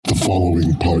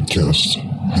following podcast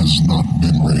has not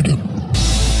been rated.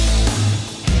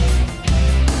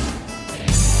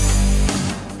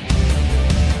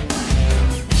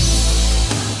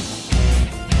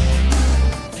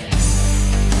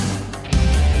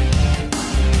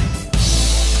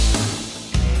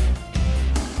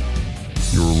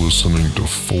 You're listening to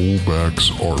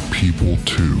Fullbacks Are People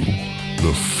Too,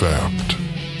 The Fact.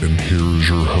 And here's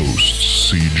your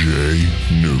host,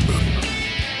 CJ Newman.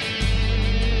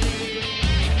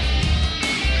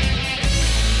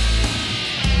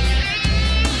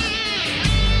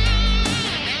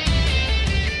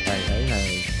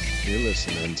 You're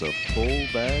listening to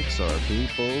Fullbacks Are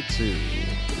People Too,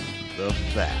 The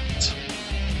Fact.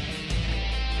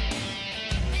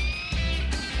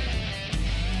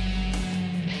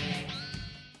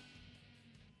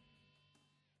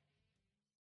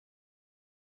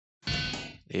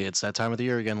 It's that time of the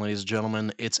year again, ladies and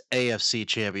gentlemen. It's AFC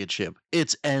Championship.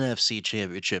 It's NFC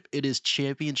Championship. It is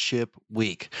Championship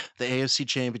Week. The AFC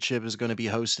Championship is going to be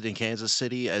hosted in Kansas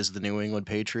City as the New England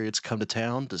Patriots come to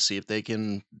town to see if they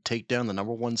can take down the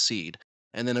number one seed.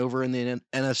 And then over in the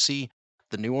NFC,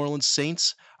 the New Orleans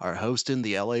Saints are hosting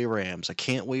the LA Rams. I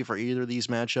can't wait for either of these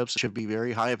matchups. It should be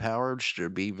very high-powered,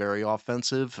 should be very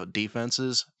offensive.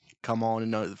 Defenses, come on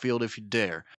into the field if you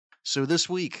dare. So this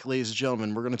week, ladies and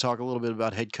gentlemen, we're going to talk a little bit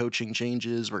about head coaching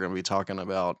changes. We're going to be talking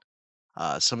about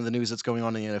some of the news that's going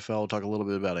on in the NFL, talk a little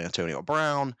bit about Antonio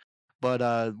Brown. But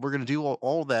we're going to do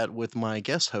all that with my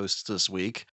guest hosts this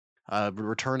week.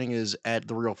 Returning is at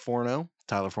The Real Forno,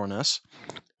 Tyler Forness.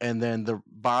 And then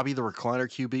Bobby, the Recliner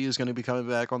QB, is going to be coming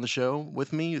back on the show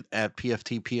with me at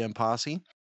PFTPM Posse.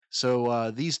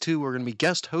 So these two are going to be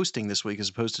guest hosting this week as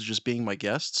opposed to just being my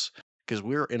guests, because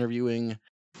we're interviewing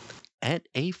at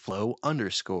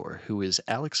AFlow_, who is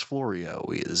Alex Florio.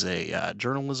 He is a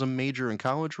journalism major in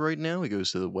college right now. He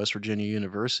goes to the West Virginia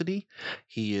University.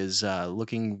 He is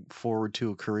looking forward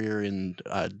to a career in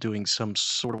doing some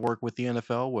sort of work with the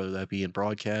NFL, whether that be in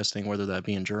broadcasting, whether that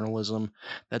be in journalism.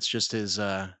 That's just his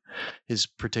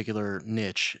particular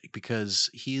niche,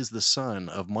 because he is the son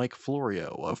of Mike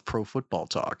Florio of Pro Football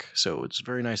Talk. So it's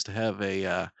very nice to have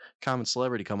a common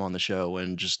celebrity come on the show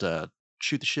and just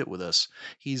shoot the shit with us.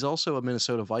 He's also a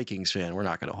Minnesota Vikings fan. We're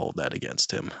not going to hold that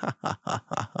against him.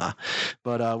 But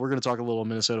we're going to talk a little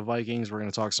Minnesota Vikings. We're going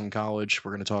to talk some college.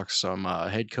 We're going to talk some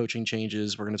head coaching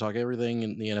changes. We're going to talk everything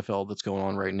in the NFL that's going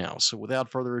on right now. So without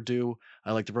further ado,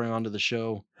 I'd like to bring on to the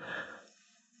show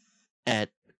at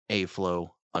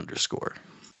AFlow_.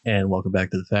 And welcome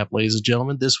back to the FAP, ladies and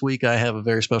gentlemen. This week I have a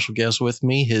very special guest with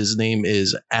me. His name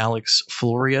is Alex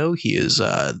Florio. He is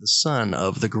the son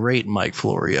of the great Mike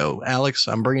Florio. Alex,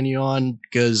 I'm bringing you on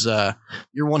because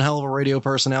you're one hell of a radio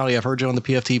personality. I've heard you on the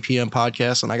PFTPM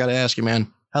podcast, and I got to ask you,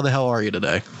 man, how the hell are you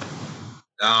today?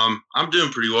 I'm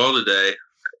doing pretty well today,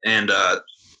 and I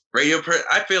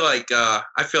feel like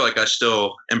I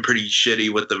still am pretty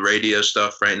shitty with the radio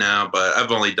stuff right now, but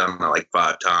I've only done it like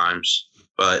 5 times.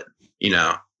 But you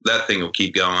know, that thing will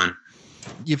keep going.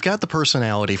 You've got the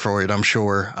personality for it, I'm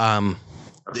sure. I've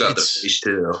got the face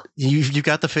too. You've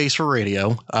got the face for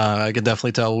radio. I can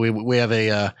definitely tell. We have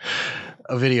a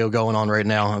video going on right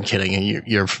now. I'm kidding.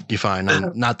 You're fine.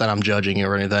 Not that I'm judging you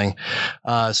or anything.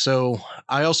 So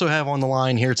I also have on the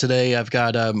line here today, I've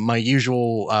got my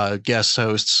usual guest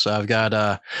hosts. I've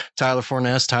got Tyler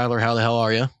Forness. Tyler, how the hell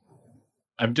are you?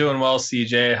 I'm doing well,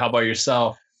 CJ. How about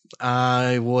yourself?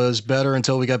 I was better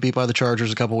until we got beat by the Chargers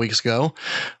a couple weeks ago.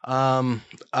 I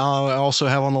also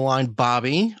have on the line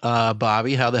Bobby.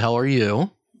 Bobby, how the hell are you?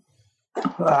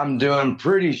 I'm doing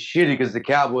pretty shitty because the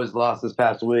Cowboys lost this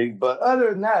past week, but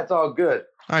other than that, it's all good.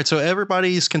 All right, so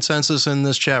everybody's consensus in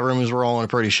this chat room is we're all in a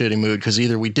pretty shitty mood because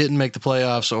either we didn't make the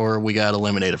playoffs or we got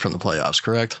eliminated from the playoffs,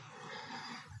 correct?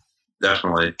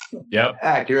 Definitely. Yep.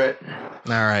 Accurate.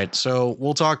 All right. So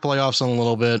we'll talk playoffs in a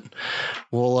little bit.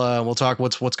 We'll talk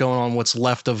what's going on, what's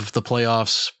left of the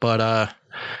playoffs. But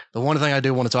the one thing I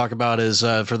do want to talk about is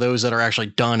for those that are actually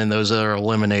done and those that are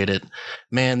eliminated,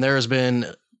 man, there has been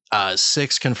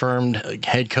 6 confirmed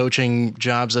head coaching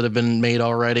jobs that have been made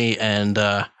already. And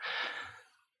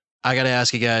I got to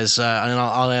ask you guys, and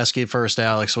I'll ask you first,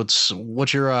 Alex,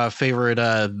 what's your favorite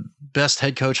best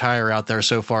head coach hire out there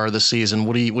so far this season?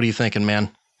 What are you thinking, man?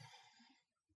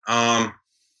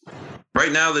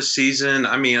 Right now this season,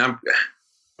 I mean,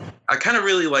 I kind of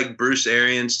really like Bruce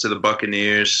Arians to the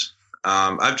Buccaneers.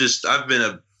 I've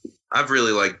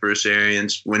really liked Bruce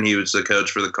Arians when he was the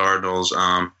coach for the Cardinals.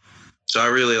 So I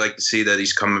really like to see that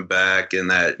he's coming back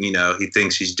and that, you know, he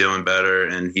thinks he's doing better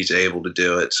and he's able to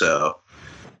do it. So,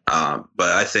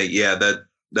 but I think, yeah,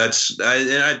 I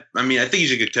think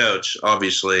he's a good coach,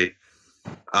 obviously.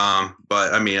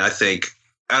 But I mean, I think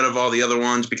out of all the other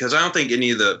ones, because I don't think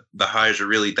any of the hires are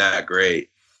really that great.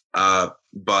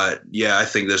 But yeah, I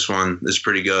think this one is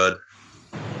pretty good.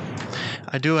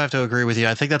 I do have to agree with you.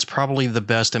 I think that's probably the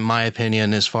best, in my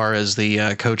opinion, as far as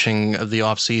the coaching of the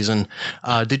offseason.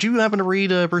 Did you happen to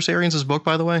read Bruce Arians' book,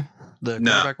 by the way? The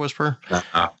Quarterback Whisperer?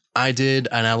 I did,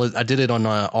 and I did it on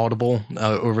Audible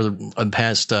over the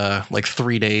past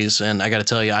 3 days, and I got to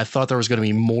tell you, I thought there was going to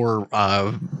be more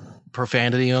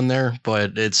profanity on there,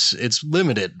 but it's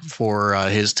limited for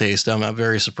his taste. I'm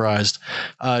very surprised.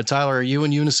 Tyler, are you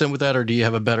in unison with that, or do you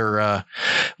have a better?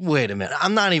 Wait a minute,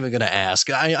 I'm not even going to ask.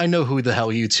 I know who the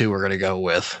hell you two are going to go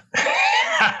with.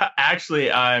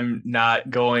 Actually, I'm not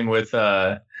going with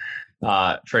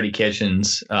Freddie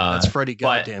Kitchens. That's Freddie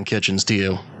goddamn Kitchens to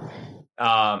you.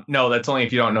 No, that's only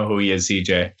if you don't know who he is,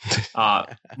 CJ.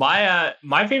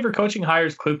 My favorite coaching hire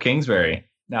is Cliff Kingsbury.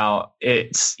 Now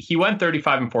he went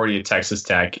 35-40 at Texas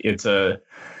Tech. It's a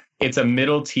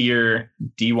middle tier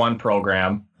D1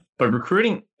 program, but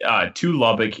recruiting to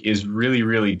Lubbock is really,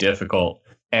 really difficult.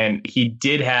 And he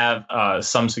did have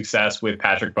some success with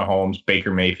Patrick Mahomes,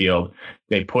 Baker Mayfield.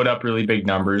 They put up really big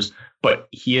numbers, but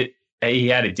he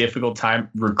had a difficult time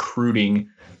recruiting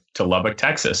to Lubbock,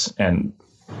 Texas. And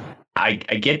I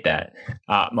get that.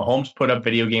 Mahomes put up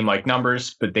video game like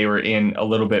numbers, but they were in a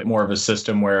little bit more of a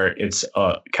system where it's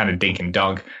kind of dink and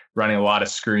dunk, running a lot of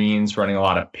screens, running a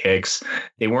lot of picks.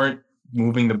 They weren't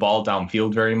moving the ball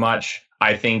downfield very much.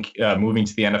 I think moving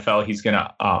to the NFL, he's going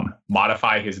to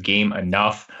modify his game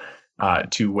enough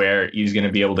to where he's going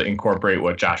to be able to incorporate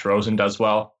what Josh Rosen does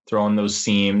well, throwing those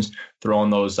seams, throwing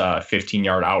those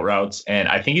 15-yard out routes. And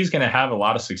I think he's going to have a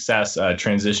lot of success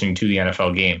transitioning to the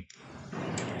NFL game.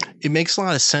 It makes a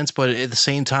lot of sense, but at the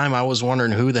same time, I was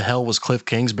wondering who the hell was Cliff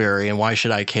Kingsbury and why should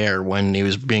I care when he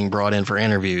was being brought in for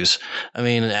interviews? I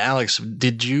mean, Alex,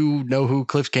 did you know who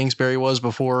Cliff Kingsbury was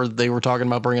before they were talking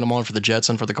about bringing him on for the Jets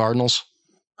and for the Cardinals?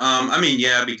 I mean,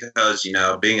 yeah, because,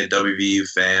 being a WVU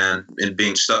fan and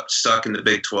being stuck in the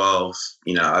Big 12,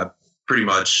 I pretty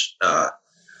much know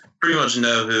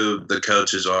who the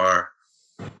coaches are.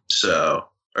 So,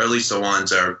 or at least the ones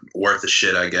that are worth a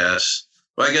shit, I guess.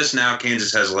 Well, I guess now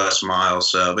Kansas has less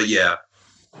miles, but yeah.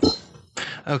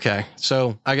 Okay,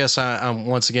 so I guess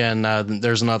once again,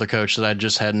 there's another coach that I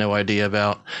just had no idea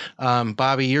about.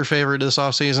 Bobby, your favorite this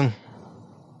offseason?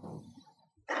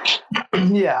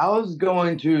 Yeah, I was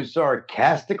going to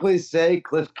sarcastically say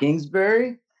Cliff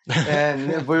Kingsbury,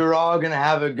 and if we were all going to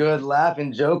have a good laugh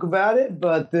and joke about it,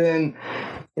 but then,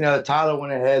 Tyler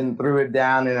went ahead and threw it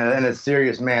down in a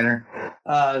serious manner.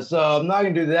 So I'm not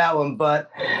going to do that one, but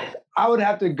I would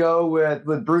have to go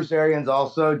with Bruce Arians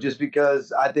also, just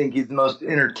because I think he's the most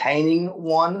entertaining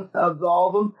one of all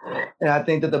of them. And I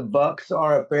think that the Bucs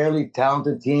are a fairly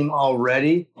talented team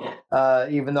already,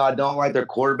 even though I don't like their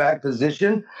quarterback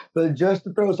position. But just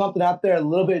to throw something out there a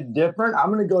little bit different,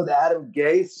 I'm going to go with Adam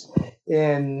Gase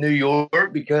in New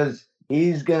York because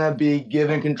he's going to be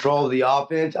given control of the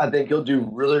offense. I think he'll do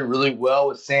really, really well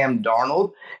with Sam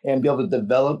Darnold and be able to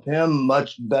develop him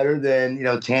much better than,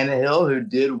 Tannehill, who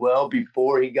did well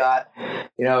before he got,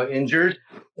 injured.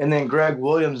 And then Greg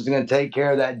Williams is going to take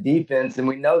care of that defense. And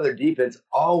we know their defense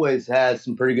always has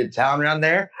some pretty good talent around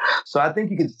there. So I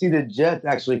think you could see the Jets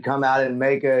actually come out and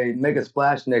make a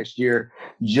splash next year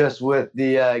just with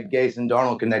the Gase and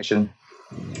Darnold connection.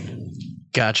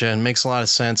 Gotcha. It makes a lot of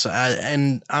sense.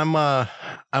 I'm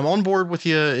on board with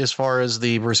you as far as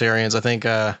the Bruce Arians. I think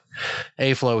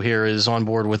A-Flow here is on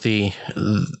board with the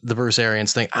Bruce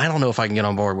Arians thing. I don't know if I can get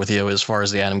on board with you as far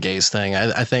as the Adam Gase thing.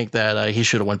 I think that he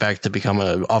should have went back to become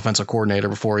an offensive coordinator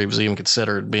before he was even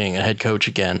considered being a head coach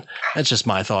again. That's just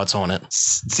my thoughts on it.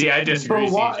 See, I disagree,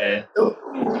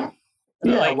 CJ.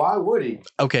 Yeah, why would he?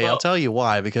 Okay, I'll tell you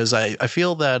why. Because I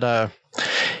feel that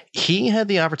he had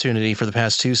the opportunity for the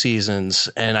past 2 seasons,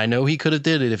 and I know he could have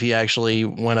did it if he actually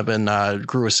went up and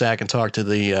grew a sack and talked to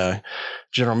the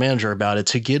general manager about it,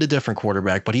 to get a different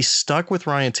quarterback. But he stuck with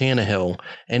Ryan Tannehill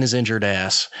and his injured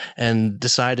ass and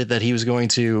decided that he was going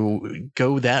to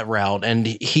go that route. And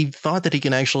he thought that he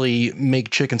can actually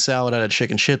make chicken salad out of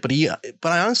chicken shit. But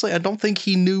I honestly don't think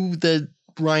he knew that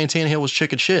Ryan Tannehill was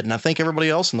chicken shit, and I think everybody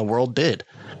else in the world did.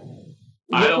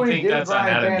 I don't think that's on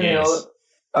Adam Gase.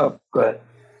 Oh, go ahead.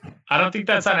 I don't think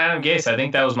that's on Adam Gase. I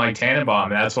think that was Mike Tannenbaum.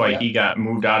 That's why he got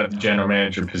moved out of the general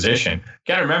manager position.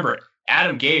 Got to remember,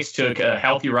 Adam Gase took a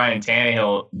healthy Ryan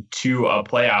Tannehill to a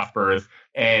playoff berth,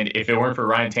 and if it weren't for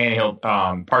Ryan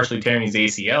Tannehill partially tearing his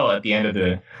ACL at the end of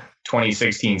the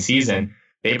 2016 season,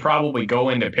 they probably go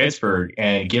into Pittsburgh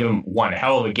and give him one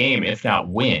hell of a game, if not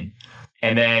win.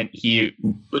 And then he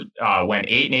went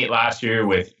 8-8 last year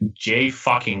with Jay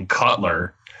fucking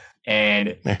Cutler,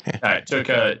 and took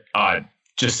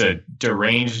just a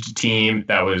deranged team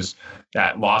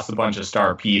that lost a bunch of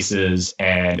star pieces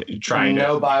and trying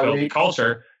to build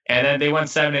culture. And then they went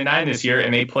 7-9 this year,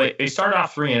 and they started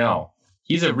off 3-0.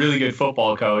 He's a really good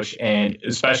football coach, and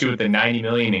especially with the $90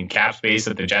 million in cap space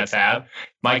that the Jets have,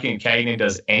 Mike Maccagnan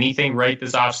does anything right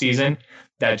this offseason,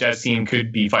 that Jets team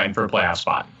could be fighting for a playoff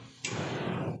spot.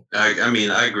 I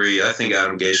mean, I agree. I think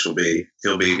Adam Gase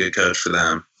he'll be a good coach for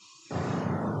them.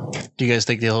 Do you guys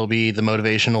think he'll be the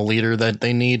motivational leader that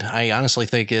they need? I honestly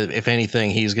think, if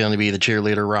anything, he's going to be the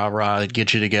cheerleader, rah-rah,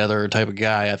 get you together type of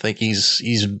guy. I think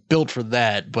he's built for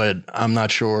that, but I'm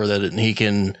not sure that he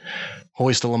can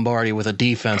hoist a Lombardi with a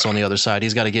defense on the other side.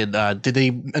 He's got to get did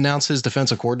they announce his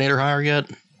defensive coordinator hire yet?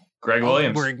 Greg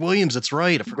Williams. Greg Williams, that's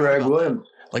right. I forgot Greg Williams.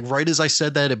 That. Like right as I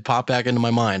said that, it popped back into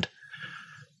my mind.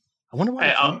 I wonder why.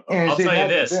 I'll tell you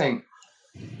this.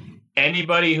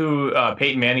 Anybody who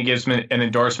Peyton Manning gives me an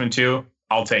endorsement to,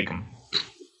 I'll take him.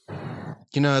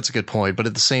 You know, that's a good point. But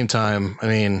at the same time, I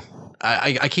mean,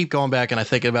 I keep going back and I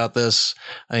think about this.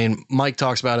 I mean, Mike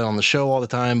talks about it on the show all the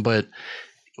time, but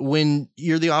when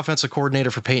you're the offensive coordinator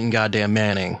for Peyton goddamn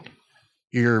Manning,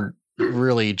 you're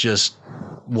really just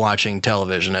watching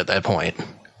television at that point.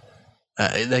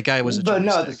 That guy was But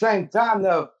no, at the same time,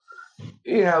 though,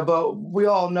 but we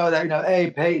all know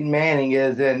that, Peyton Manning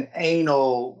is an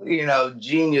anal,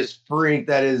 genius freak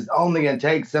that is only going to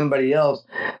take somebody else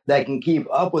that can keep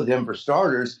up with him, for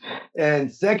starters.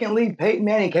 And secondly, Peyton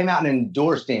Manning came out and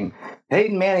endorsed him.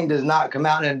 Peyton Manning does not come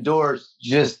out and endorse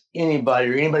just anybody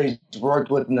or anybody he's worked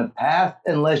with in the past,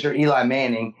 unless you're Eli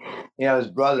Manning, his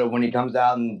brother, when he comes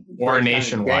out and or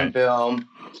nationwide game film.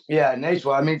 Yeah,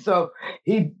 nationwide. I mean, so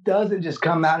he doesn't just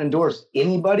come out and endorse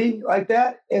anybody like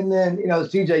that. And then,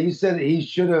 CJ, you said that he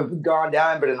should have gone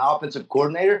down but an offensive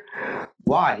coordinator.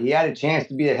 Why? He had a chance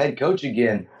to be a head coach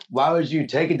again. Why would you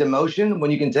take a demotion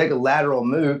when you can take a lateral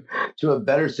move to a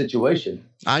better situation?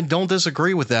 I don't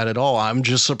disagree with that at all. I'm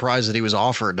just surprised that he was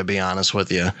offered, to be honest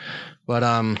with you. But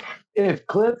if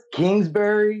Cliff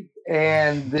Kingsbury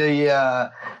and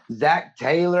the Zach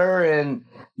Taylor and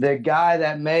the guy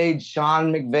that made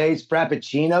Sean McVay's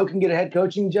Frappuccino can get a head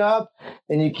coaching job,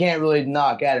 then you can't really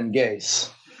knock Adam Gase.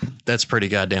 That's pretty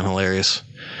goddamn hilarious.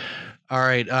 All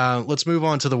right, let's move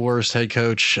on to the worst head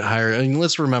coach hire. I mean,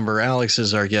 let's remember, Alex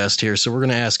is our guest here, so we're going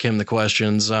to ask him the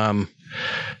questions.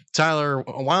 Tyler,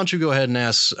 why don't you go ahead and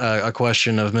ask a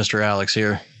question of Mr. Alex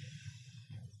here?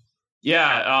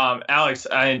 Yeah, Alex,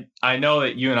 I know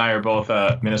that you and I are both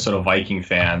Minnesota Viking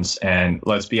fans, and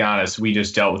let's be honest, we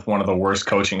just dealt with one of the worst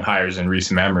coaching hires in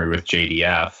recent memory with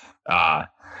JDF.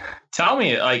 Tell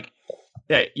me,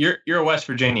 you're a West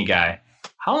Virginia guy.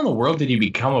 How in the world did you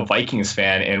become a Vikings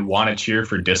fan and want to cheer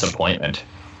for disappointment?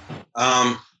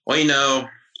 Well,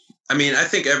 I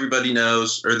think everybody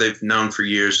knows, or they've known for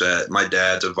years, that my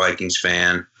dad's a Vikings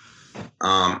fan.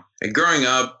 And growing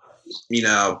up,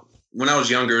 when I was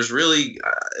younger, it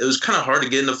was kind of hard to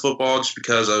get into football just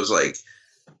because I was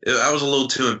a little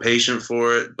too impatient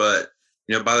for it. But,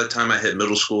 by the time I hit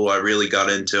middle school, I really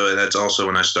got into it. That's also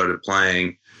when I started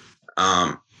playing.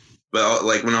 But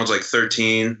when I was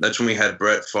 13, that's when we had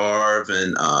Brett Favre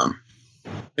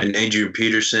and Adrian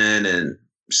Peterson and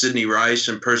Sidney Rice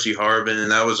and Percy Harvin.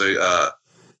 And that was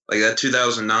that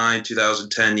 2009,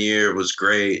 2010 year was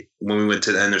great when we went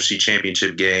to the NFC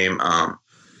Championship game.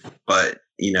 But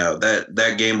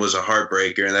that game was a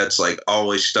heartbreaker, and that's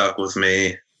always stuck with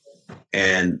me.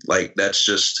 And that's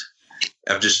just,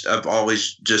 I've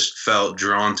always just felt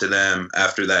drawn to them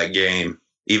after that game,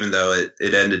 even though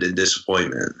it ended in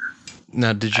disappointment.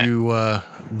 Now, did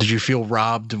you feel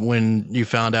robbed when you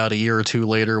found out a year or two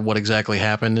later what exactly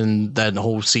happened in that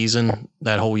whole season,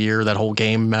 that whole year, that whole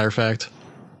game, matter of fact?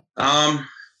 I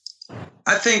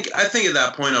think at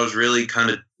that point I was really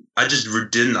I just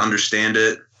didn't understand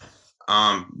it.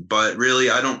 But really,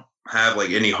 I don't have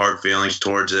any hard feelings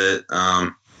towards it.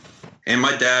 And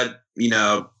my dad,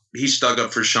 he stuck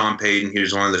up for Sean Payton. He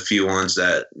was one of the few ones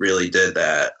that really did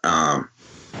that.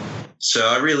 So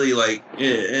I really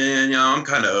I'm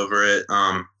kind of over it.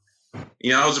 I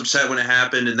was upset when it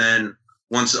happened. And then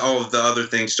once all of the other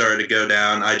things started to go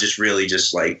down, I just really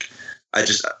just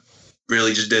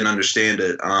didn't understand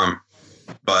it.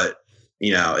 But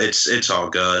it's all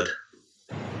good.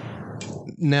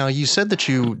 Now, you said that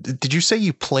did you say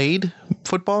you played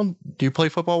football? Do you play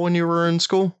football when you were in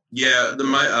school? Yeah,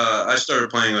 I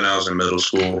started playing when I was in middle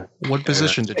school. What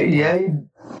position did you play? Yeah,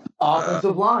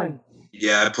 offensive line.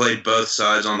 Yeah, I played both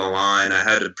sides on the line. I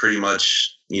had to pretty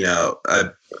much,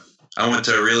 I went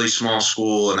to a really small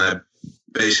school, and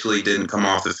basically didn't come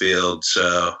off the field.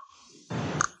 So,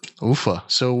 Oofa.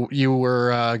 So you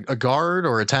were a guard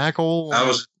or a tackle? I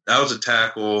was a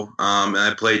tackle, and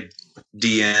I played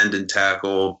D end and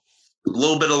tackle, a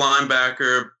little bit of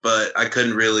linebacker, but I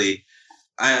couldn't really.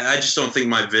 I just don't think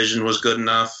my vision was good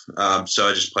enough, so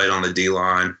I just played on the D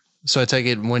line. So I take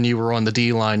it when you were on the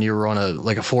D line, you were on a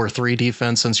 4-3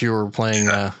 defense since you were playing.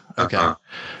 Okay, all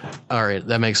right,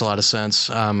 that makes a lot of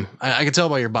sense. I can tell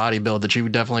by your body build that you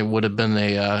definitely would have been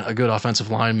a good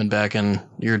offensive lineman back in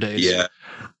your days.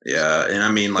 Yeah, and I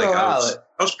mean, I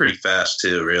was pretty fast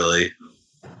too, really.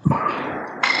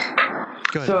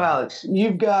 So Alex,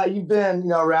 you've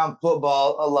been around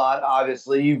football a lot.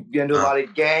 Obviously, you've been to a lot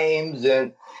of games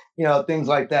and things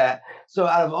like that. So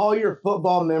out of all your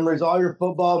football memories, all your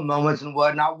football moments and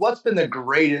whatnot, what's been the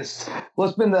greatest?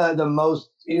 What's been the most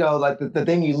the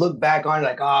thing you look back on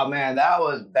like, oh man, that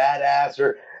was badass,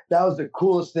 or that was the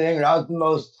coolest thing, or that was the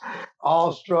most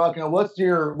awestruck? What's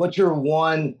your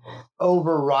one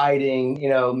overriding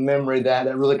memory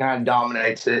that really kind of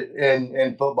dominates it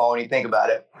in football when you think about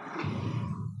it?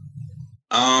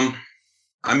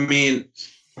 I mean,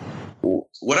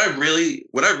 what I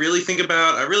really think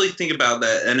about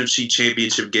that NFC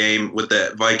Championship game with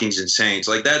the Vikings and Saints.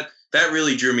 Like that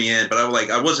really drew me in, but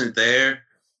I wasn't there.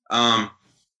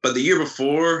 But the year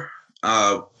before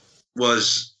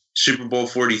was Super Bowl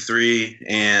 43,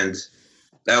 and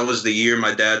that was the year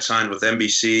my dad signed with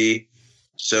NBC.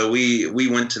 So we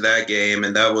went to that game,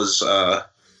 and that was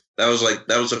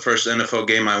the first NFL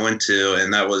game I went to,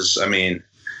 and that was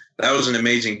an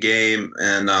amazing game.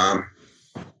 And I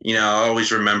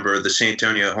always remember the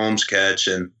Santonio Holmes catch,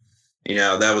 and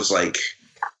that was like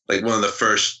one of the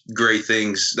first great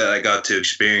things that I got to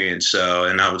experience. So,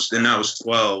 and I was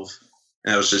 12,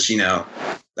 and I was just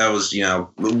that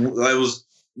was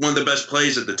one of the best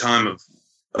plays at the time of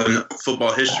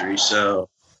football history. So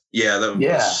yeah, that was.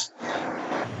 Yeah.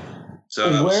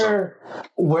 So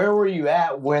where were you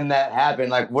at when that happened?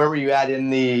 Like, where were you at in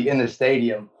the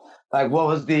stadium? Like, what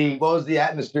was the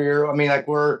atmosphere? I mean, like,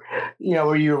 were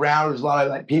you around? There was a lot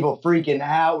of people freaking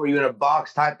out. Were you in a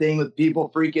box type thing with people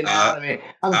freaking out? I mean,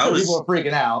 I'm sure people were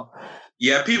freaking out.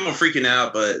 Yeah, people were freaking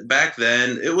out, but back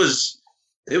then it was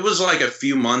like a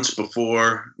few months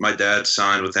before my dad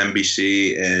signed with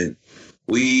NBC, and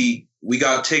we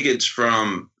got tickets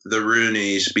from the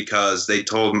Rooneys because they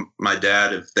told my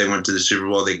dad if they went to the Super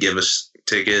Bowl, they'd give us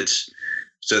tickets.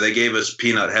 So they gave us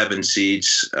peanut heaven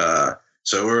seats.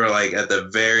 So we were at the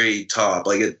very top,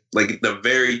 at the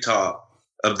very top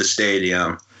of the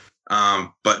stadium.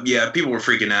 But yeah, people were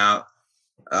freaking out.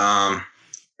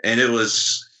 And it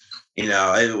was,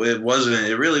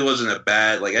 it really wasn't a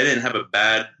bad, I didn't have a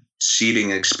bad seating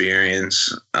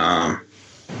experience. But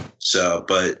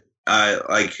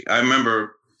I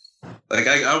remember,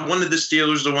 I wanted the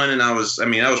Steelers to win, and I was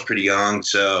pretty young.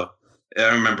 So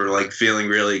I remember feeling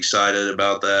really excited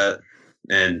about that.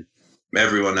 And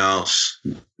everyone else,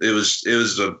 it was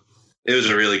a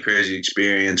really crazy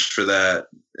experience for that,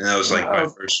 and that was my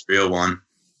first real one.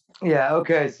 Yeah.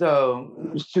 Okay.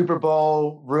 So Super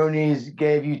Bowl, Rooney's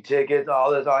gave you tickets, all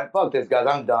this. All right, fuck this, guys.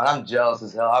 I'm done. I'm jealous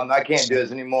as hell. I can't do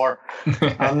this anymore.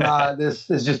 I'm not. This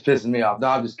is just pissing me off. No,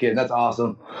 I'm just kidding. That's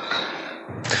awesome.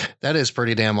 That is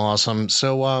pretty damn awesome.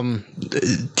 So,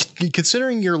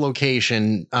 considering your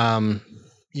location,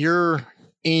 you're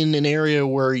in an area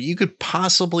where you could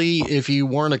possibly, if you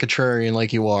weren't a contrarian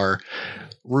like you are,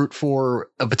 root for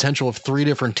a potential of 3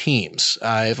 different teams.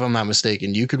 If I'm not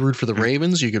mistaken, you could root for the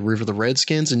Ravens, you could root for the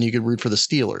Redskins, and you could root for the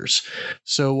Steelers.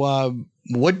 So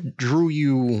what drew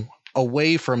you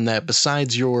away from that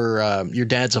besides your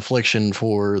dad's affliction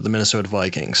for the Minnesota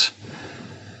Vikings?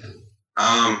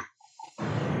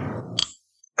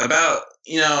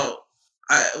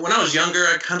 When I was younger,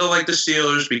 I kind of liked the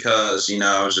Steelers because,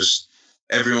 I was just,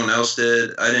 everyone else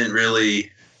did. I didn't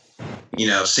really,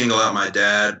 single out my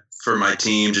dad for my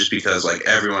team just because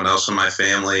everyone else in my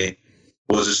family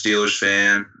was a Steelers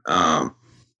fan.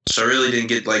 So I really didn't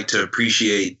get to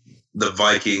appreciate the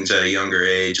Vikings at a younger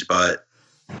age. But,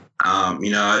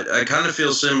 I kind of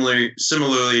feel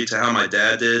similarly to how my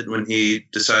dad did when he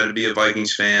decided to be a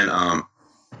Vikings fan.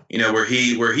 Where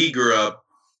he grew up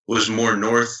was more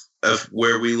north of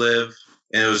where we live.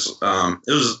 And it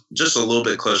was just a little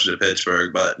bit closer to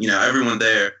Pittsburgh, but everyone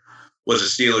there was a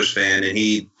Steelers fan, and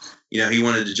he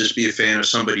wanted to just be a fan of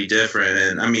somebody different.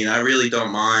 And I really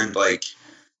don't mind.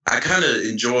 I kind of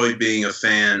enjoy being a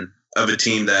fan of a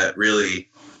team that really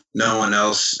no one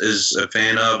else is a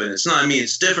fan of, and it's not.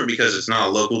 It's different because it's not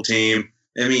a local team.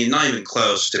 Not even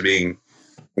close to being.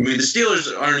 The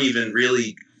Steelers aren't even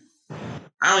really.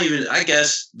 I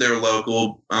guess they're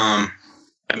local.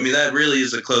 I mean, that really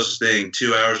is the closest thing.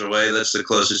 2 hours away, that's the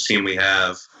closest team we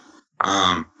have.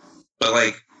 But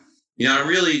like, you know,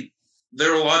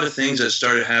 there were a lot of things that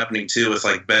started happening too with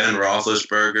like Ben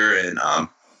Roethlisberger, and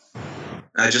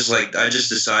I just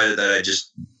decided that I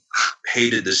just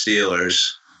hated the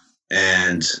Steelers,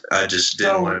 and I just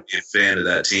didn't want to be a fan of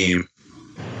that team.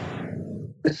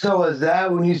 So is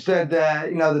that when you said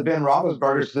that, you know, the Ben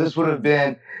Roethlisberger, so this would have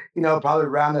been, you know, probably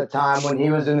around the time when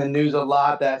he was in the news a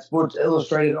lot, that Sports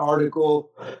Illustrated article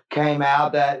came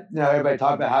out that, you know, everybody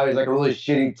talked about how he's like a really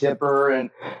shitty tipper and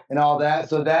all that.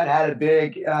 So that had a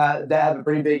pretty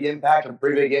big impact, a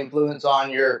pretty big influence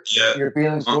on your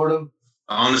feelings toward him.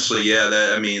 Honestly, yeah,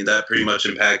 that pretty much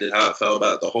impacted how I felt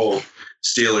about the whole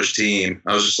Steelers team.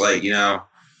 I was just like, you know,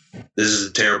 this is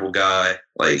a terrible guy.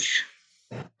 Like,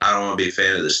 I don't want to be a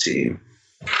fan of this team.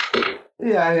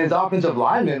 Yeah, and his offensive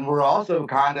linemen were also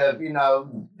kind of, you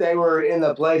know, they were in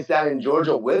the place down in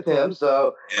Georgia with him.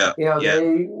 So, you know,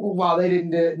 while they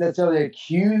didn't necessarily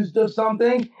accused of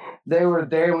something, they were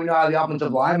there. We know how the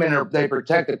offensive linemen they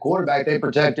protect the quarterback. They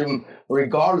protect him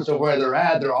regardless of where they're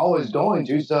at. They're always going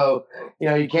to. So, you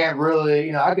know, you can't really,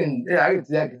 you know, I can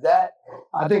see that because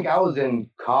I think I was in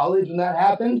college when that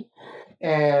happened.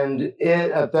 And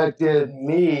it affected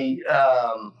me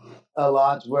a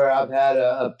lot, where I've had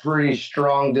a pretty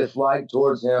strong dislike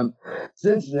towards him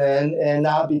since then, and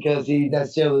not because he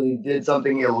necessarily did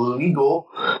something illegal,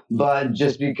 but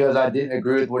just because I didn't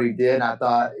agree with what he did. And I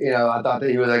thought that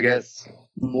he was, I guess,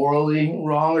 morally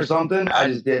wrong or something. I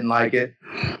just didn't like it,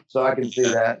 so I can see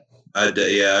that. I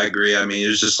agree. I mean, it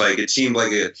was just like, it seemed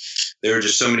like there were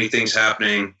just so many things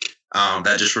happening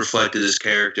that just reflected his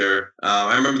character.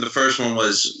 I remember the first one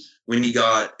was when he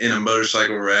got in a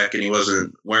motorcycle wreck and he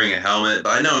wasn't wearing a helmet.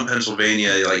 But I know in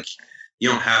Pennsylvania, like, you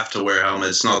don't have to wear a helmet.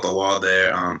 It's not the law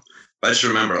there. But I just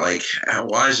remember, like,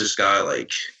 why is this guy,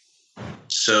 like,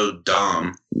 so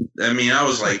dumb? I mean, I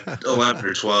was like 11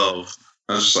 or 12.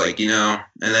 I was just like, you know,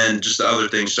 and then just the other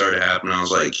things started happening. I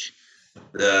was like,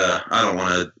 I don't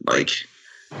want to, like,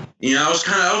 you know, I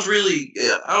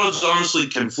was honestly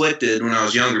conflicted when I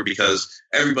was younger because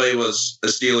everybody was a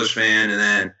Steelers fan, and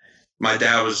then my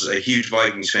dad was a huge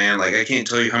Vikings fan. Like, I can't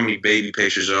tell you how many baby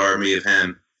pictures there are of me of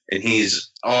him, and he's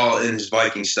all in his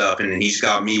Viking stuff, and he's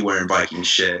got me wearing Viking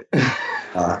shit. And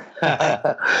when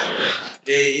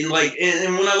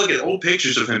I look at old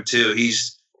pictures of him too,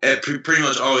 he's pretty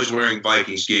much always wearing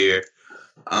Vikings gear.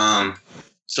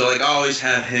 So like, I always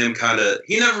had him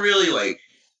he never really like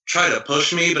tried to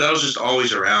push me, but I was just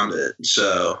always around it.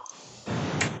 So.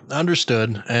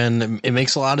 Understood, and it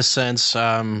makes a lot of sense.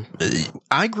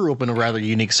 I grew up in a rather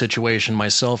unique situation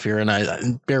myself here, and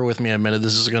I bear with me a minute.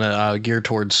 This is going to gear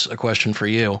towards a question for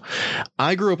you.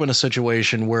 I grew up in a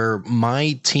situation where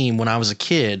my team, when I was a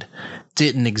kid,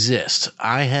 didn't exist.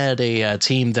 I had a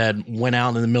team that went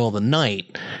out in the middle of the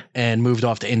night and moved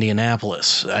off to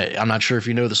Indianapolis. I'm not sure if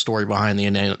you know the story behind the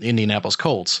Indianapolis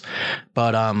Colts,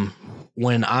 but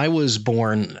when I was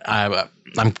born,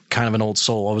 I'm kind of an old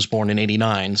soul. I was born in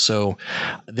 89, so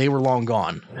they were long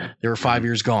gone. They were 5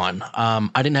 years gone. I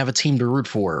didn't have a team to root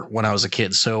for when I was a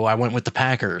kid, so I went with the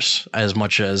Packers, as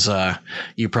much as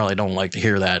you probably don't like to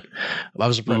hear that. I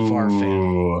was a Brett Favre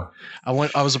fan.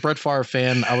 I was a Brett Favre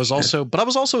fan. I was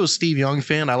also a Steve Young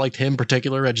fan. I liked him in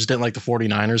particular. I just didn't like the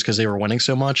 49ers because they were winning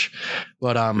so much.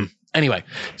 But anyway,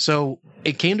 so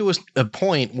it came to a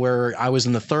point where I was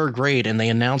in the third grade and they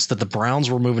announced that the Browns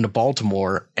were moving to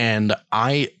Baltimore, and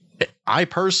I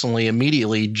personally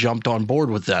immediately jumped on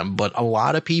board with them. But a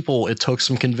lot of people, it took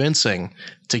some convincing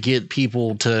to get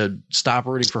people to stop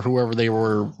rooting for whoever they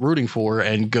were rooting for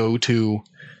and go to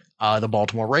the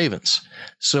Baltimore Ravens.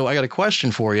 So I got a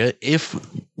question for you. If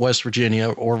West Virginia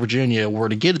or Virginia were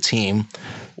to get a team,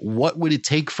 what would it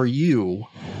take for you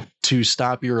to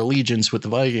stop your allegiance with the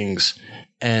Vikings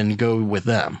and go with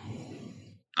them?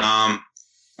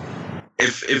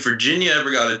 If Virginia ever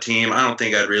got a team, I don't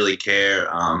think I'd really care.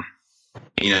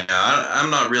 You know, I'm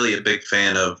not really a big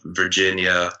fan of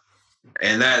Virginia,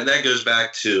 and that goes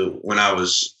back to when I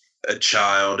was a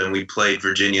child and we played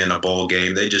Virginia in a bowl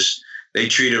game. They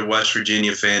treated West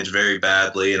Virginia fans very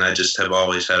badly, and I just have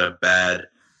always had a bad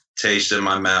taste in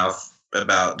my mouth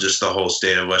about just the whole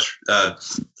state of West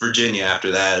Virginia.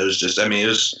 After that, it was just, I mean, it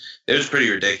was pretty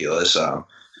ridiculous.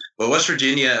 But West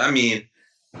Virginia, I mean,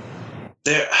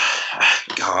 there's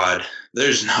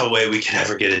no way we can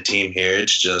ever get a team here.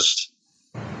 It's just,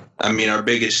 I mean, our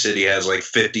biggest city has like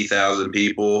 50,000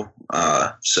 people.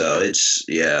 So it's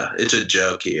a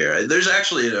joke here. There's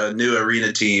actually a new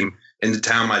arena team in the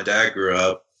town my dad grew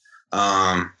up.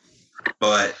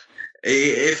 But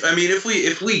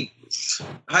if we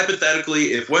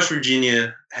hypothetically, if West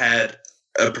Virginia had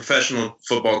a professional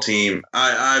football team,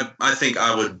 I think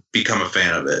I would become a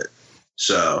fan of it.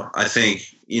 So I think,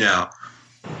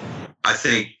 I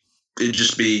think it'd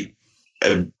just be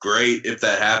great if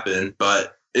that happened.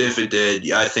 But if it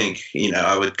did, I think,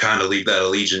 I would kind of leave that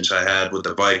allegiance I had with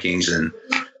the Vikings and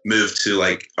move to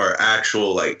like our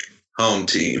actual like home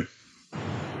team.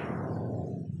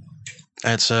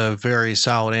 That's a very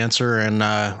solid answer. And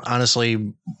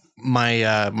honestly,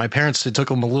 my parents, it took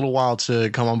them a little while to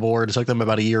come on board. It took them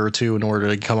about a year or two in order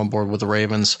to come on board with the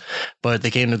Ravens, but they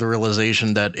came to the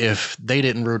realization that if they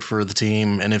didn't root for the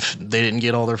team and if they didn't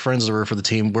get all their friends to root for the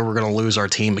team, we were going to lose our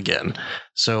team again.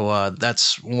 So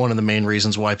that's one of the main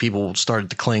reasons why people started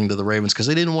to cling to the Ravens, because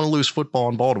they didn't want to lose football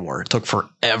in Baltimore. It took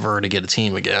forever to get a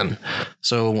team again.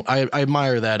 So I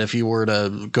admire that if you were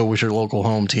to go with your local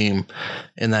home team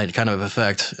in that kind of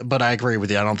effect. But I agree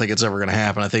with you. I don't think it's ever going to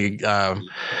happen. I think it's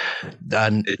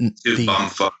too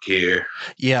bumfuck here.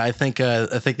 Yeah, I think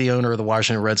the owner of the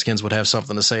Washington Redskins would have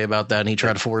something to say about that, and he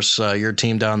tried to force your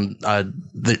team down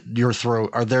your throat,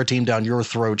 or their team down your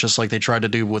throat, just like they tried to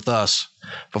do with us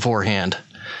beforehand.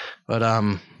 But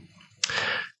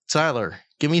Tyler,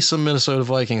 give me some Minnesota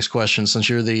Vikings questions since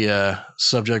you're the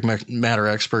subject matter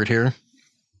expert here.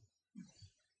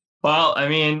 Well, I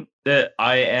mean,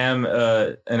 I am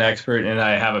an expert and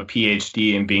I have a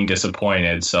PhD in being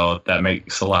disappointed, so that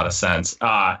makes a lot of sense.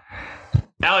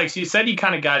 Alex, you said you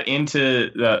kind of got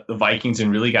into the Vikings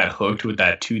and really got hooked with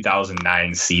that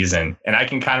 2009 season. And I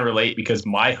can kind of relate because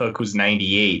my hook was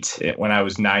 98 when I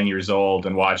was 9 years old,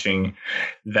 and watching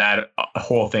that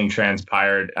whole thing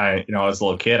transpired. As a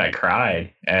little kid, I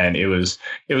cried, and it was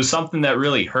something that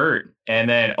really hurt. And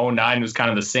then 09 was kind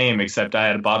of the same, except I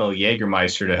had a bottle of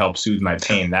Jägermeister to help soothe my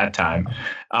pain that time.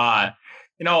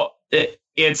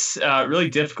 It's really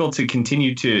difficult to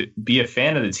continue to be a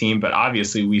fan of the team, but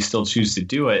obviously we still choose to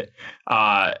do it.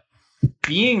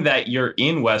 Being that you're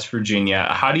in West Virginia,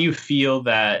 how do you feel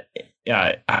that?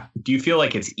 Do you feel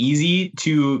like it's easy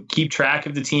to keep track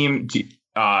of the team?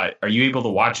 Are you able to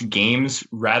watch games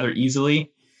rather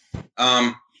easily?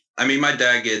 I mean, my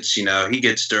dad gets, he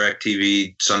gets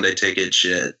DirecTV Sunday ticket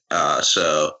shit.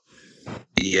 So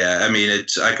yeah, I mean,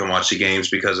 I can watch the games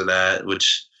because of that,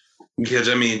 because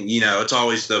I mean, it's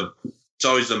always the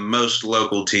most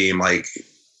local team, like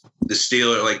the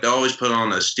Steelers, like they always put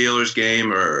on a Steelers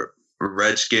game or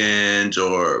Redskins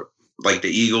or like the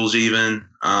Eagles even.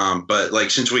 But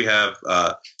like since we have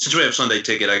Sunday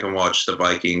ticket, I can watch the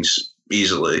Vikings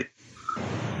easily.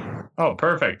 Oh,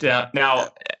 perfect. Now,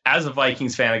 as a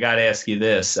Vikings fan, I got to ask you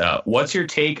this: what's your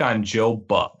take on Joe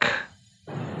Buck?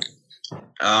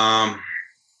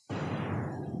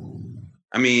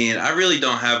 I mean, I really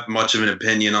don't have much of an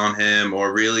opinion on him,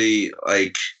 or really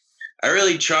I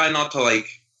really try not to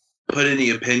put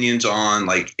any opinions on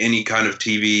any kind of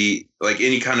TV,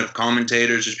 any kind of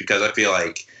commentators, just because I feel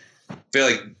like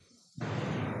the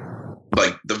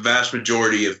vast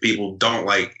majority of people don't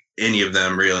like any of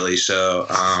them really. So,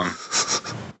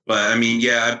 but I mean,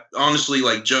 yeah, honestly,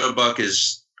 Joe Buck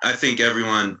I think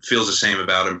everyone feels the same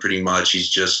about him pretty much. He's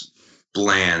just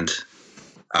bland.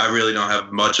 I really don't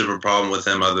have much of a problem with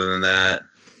him other than that.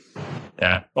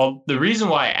 Yeah. Well, the reason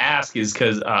why I ask is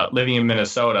because living in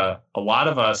Minnesota, a lot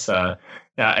of us, I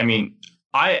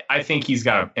think he's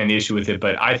got an issue with it,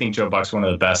 but I think Joe Buck's one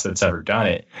of the best that's ever done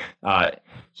it.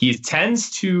 He tends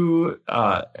to,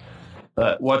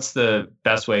 what's the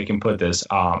best way I can put this?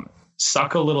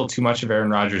 Suck a little too much of Aaron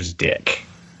Rodgers' dick.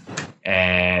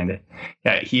 And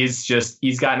yeah, he's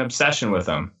got an obsession with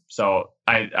him. So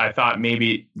I thought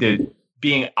maybe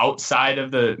being outside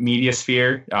of the media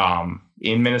sphere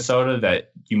in Minnesota, that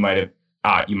you might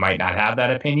not have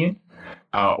that opinion,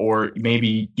 or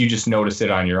maybe you just noticed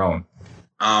it on your own.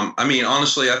 I mean,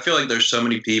 honestly, I feel like there's so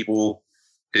many people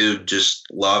who just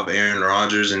love Aaron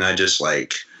Rodgers, and I just I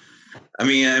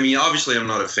mean, obviously I'm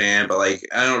not a fan, but I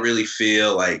don't really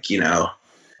feel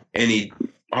any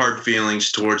hard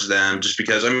feelings towards them, just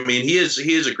because I mean he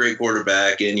is a great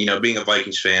quarterback, and being a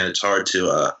Vikings fan, it's hard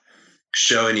to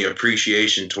show any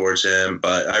appreciation towards him.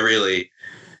 But I really,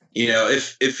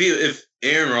 if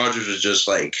Aaron Rodgers was just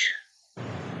I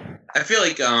feel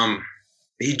like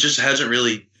he just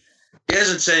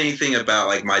hasn't said anything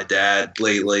about my dad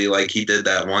lately, like he did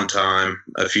that one time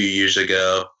a few years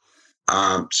ago.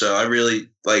 So I really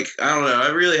I don't know, I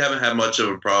really haven't had much of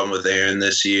a problem with Aaron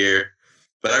this year.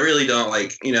 But I really don't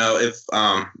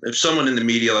if someone in the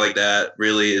media like that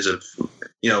really is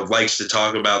likes to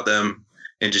talk about them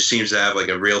and just seems to have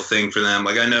a real thing for them.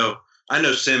 I know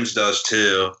Sims does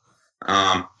too.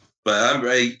 But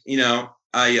I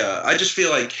just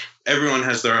feel like everyone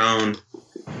has their own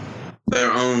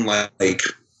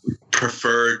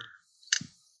preferred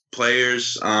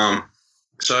players.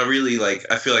 So I really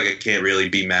I feel like I can't really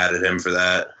be mad at him for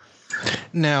that.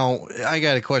 Now, I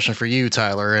got a question for you,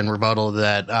 Tyler, in rebuttal to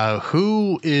that.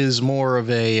 Who is more of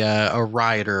a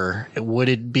rider? Would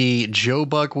it be Joe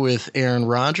Buck with Aaron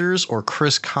Rodgers or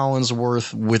Chris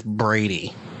Collinsworth with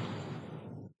Brady?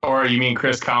 Or you mean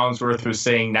Chris Collinsworth was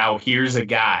saying, now here's a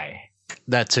guy?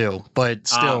 That too. But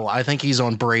still, I think he's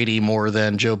on Brady more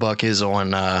than Joe Buck is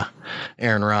on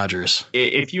Aaron Rodgers.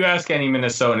 If you ask any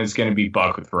Minnesotan, it's going to be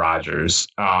Buck with Rodgers.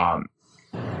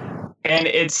 And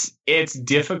it's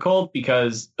difficult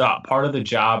because part of the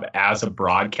job as a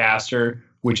broadcaster,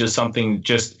 which is something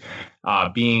just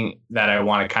being that I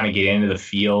want to kind of get into the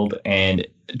field and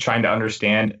trying to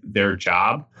understand their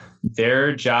job.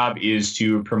 Their job is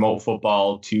to promote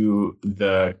football to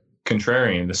the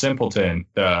contrarian, the simpleton,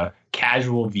 the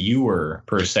casual viewer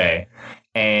per se.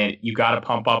 And you got to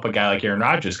pump up a guy like Aaron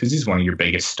Rodgers because he's one of your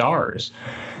biggest stars.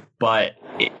 But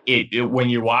when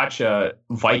you watch a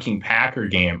Viking Packer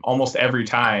game, almost every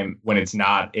time when it's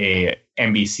not a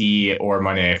NBC or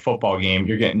Monday Night Football game,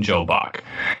 you're getting Joe Buck.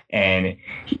 And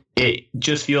it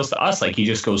just feels to us like he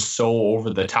just goes so over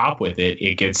the top with it.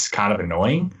 It gets kind of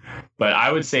annoying. But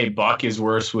I would say Buck is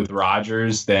worse with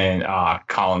Rodgers than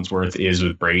Collinsworth is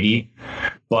with Brady.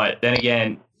 But then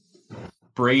again,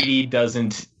 Brady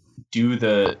doesn't do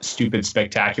the stupid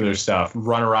spectacular stuff,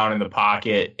 run around in the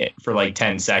pocket for like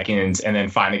 10 seconds and then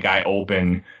find a guy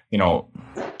open,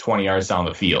 20 yards down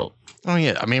the field. Oh,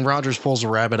 yeah. I mean, Rodgers pulls a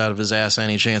rabbit out of his ass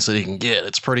any chance that he can get.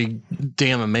 It's pretty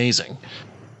damn amazing.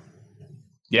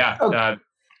 Yeah.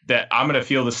 That I'm going to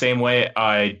feel the same way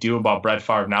I do about Brett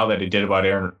Favre now that I did about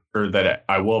that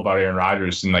I will about Aaron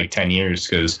Rodgers in like 10 years,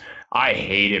 because I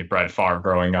hated Brett Favre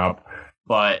growing up.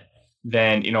 But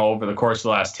then, over the course of the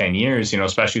last 10 years,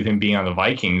 especially with him being on the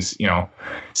Vikings,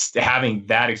 having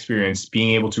that experience,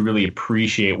 being able to really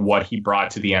appreciate what he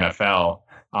brought to the NFL,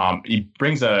 it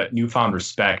brings a newfound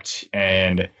respect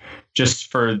and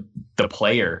just for the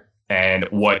player and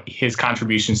what his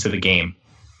contributions to the game.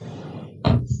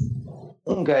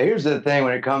 Okay, here's the thing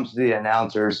when it comes to the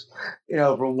announcers.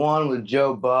 For one, with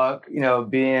Joe Buck,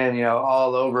 being,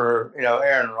 all over,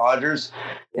 Aaron Rodgers,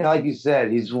 like you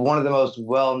said, he's one of the most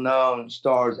well-known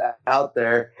stars out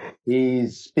there.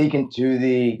 He's speaking to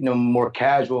the, more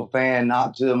casual fan,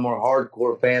 not to the more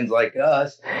hardcore fans like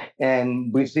us.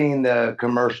 And we've seen the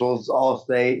commercials,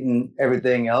 Allstate and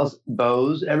everything else,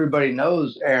 Bose. Everybody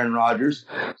knows Aaron Rodgers,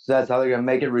 so that's how they're going to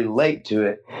make it relate to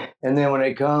it. And then when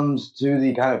it comes to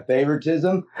the kind of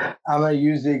favoritism, I'm going to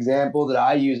use the example that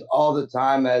I use all the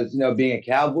time as, being a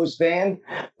Cowboys fan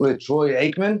with Troy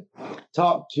Aikman.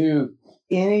 Talk to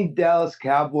any Dallas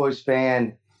Cowboys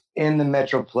fan in the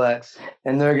Metroplex,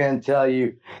 and they're going to tell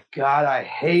you, God, I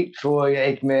hate Troy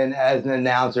Aikman as an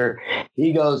announcer.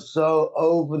 He goes so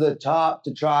over the top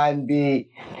to try and be,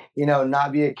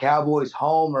 not be a Cowboys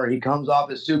homer. He comes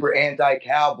off as super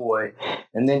anti-Cowboy.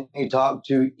 And then you talk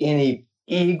to any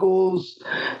Eagles,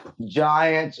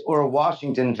 Giants, or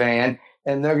Washington fan,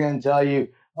 and they're going to tell you,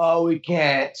 oh, we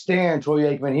can't stand Troy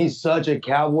Aikman. He's such a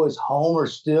Cowboys homer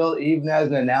still, even as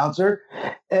an announcer.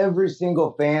 Every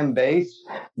single fan base,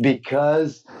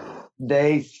 because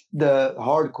the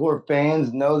hardcore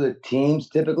fans know the teams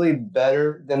typically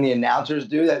better than the announcers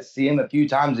do that see them a few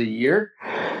times a year.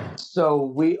 So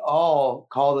we all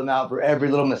call them out for every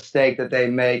little mistake that they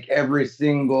make, every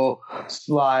single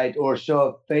slight or show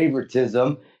of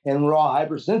favoritism, and we're all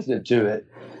hypersensitive to it.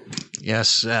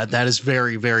 Yes, that is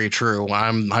very, very true.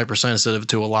 I'm hypersensitive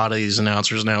to a lot of these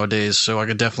announcers nowadays, so I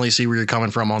could definitely see where you're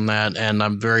coming from on that. And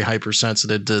I'm very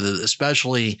hypersensitive to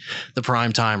especially the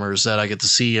prime timers that I get to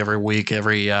see every week,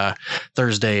 every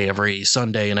Thursday, every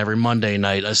Sunday, and every Monday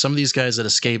night. Some of these guys that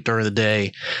escape during the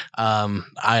day,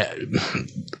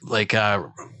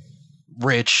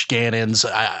 Rich Gannon's,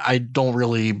 I don't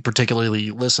really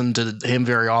particularly listen to him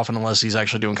very often unless he's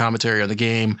actually doing commentary on the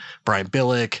game. Brian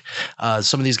Billick,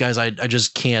 some of these guys I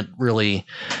just can't really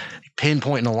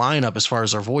pinpoint in a lineup as far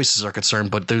as their voices are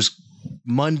concerned. But those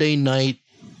Monday night,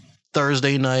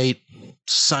 Thursday night,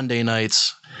 Sunday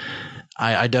nights,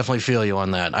 I definitely feel you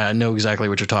on that. I know exactly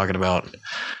what you're talking about.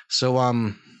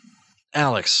 So,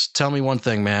 Alex, tell me one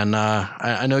thing, man.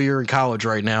 I know you're in college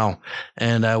right now,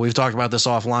 and we've talked about this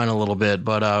offline a little bit,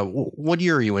 but what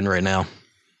year are you in right now?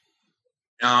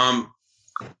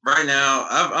 Right now,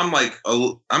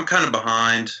 I'm kind of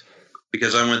behind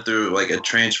because I went through like a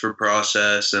transfer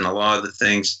process, and a lot of the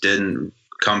things didn't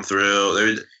come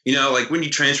through. Like when you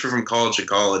transfer from college to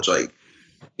college,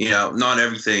 not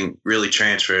everything really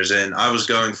transfers. And I was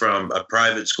going from a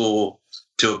private school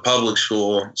to a public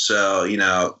school, so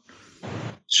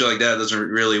shit like that doesn't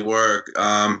really work.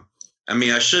 I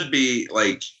should be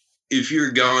if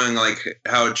you're going like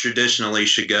how it traditionally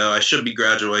should go, I should be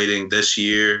graduating this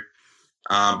year,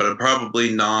 but I'm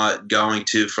probably not going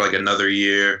to for like another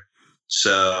year.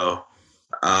 So,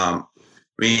 I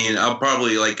mean,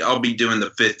 I'll be doing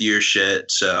the 5th year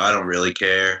shit, so I don't really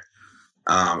care.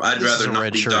 I'd This is rather a not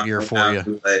red be shirt done year right for now you.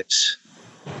 anyways.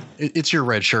 It's your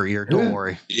red shirt year. Don't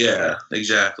worry. Yeah,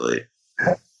 exactly.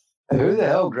 Who the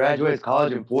hell graduates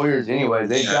college in 4 years anyways?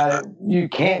 They got it. You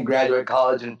can't graduate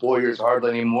college in 4 years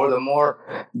hardly anymore. The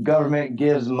more government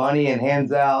gives money and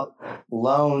hands out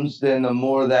loans, then the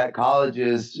more that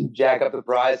colleges jack up the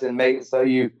price and make it so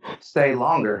you stay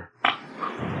longer.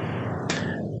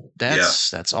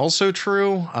 That's also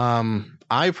true.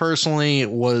 I personally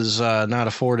was not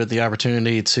afforded the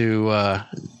opportunity to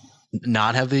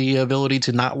not have the ability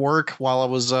to not work while I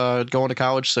was going to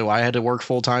college. So I had to work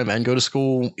full time and go to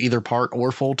school either part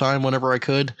or full time whenever I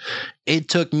could. It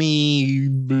took me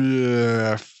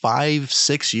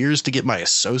 5-6 years to get my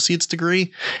associate's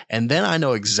degree. And then I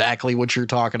know exactly what you're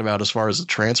talking about as far as the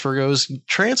transfer goes.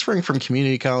 Transferring from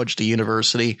community college to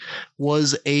university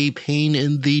was a pain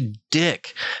in the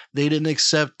dick. They didn't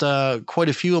accept quite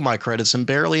a few of my credits and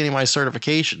barely any of my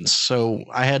certifications. So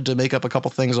I had to make up a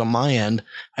couple things on my end.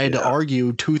 I had to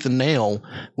argue tooth and nail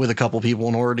with a couple people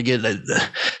in order to get it,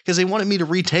 because they wanted me to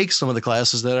retake some of the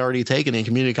classes that I'd already taken in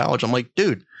community college. I'm like,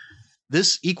 dude,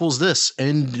 this equals this.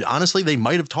 And honestly, they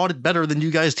might have taught it better than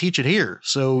you guys teach it here.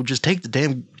 So just take the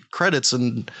damn credits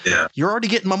and you're already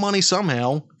getting my money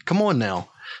somehow. Come on now.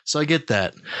 So I get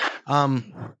that.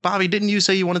 Bobby, didn't you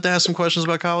say you wanted to ask some questions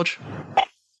about college?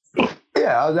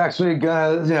 Yeah, I was actually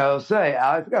gonna, say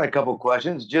I've got a couple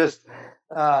questions. Just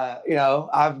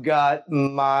I've got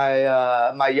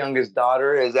my youngest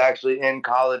daughter is actually in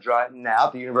college right now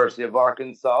at the University of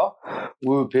Arkansas.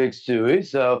 Woo Pig Stewie.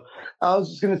 So I was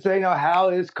just gonna say, how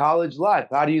is college life?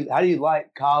 How do you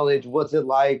like college? What's it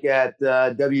like at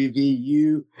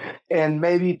WVU? And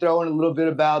maybe throw in a little bit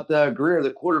about Greer,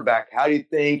 the quarterback. How do you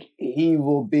think he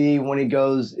will be when he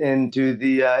goes into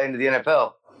the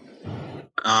NFL?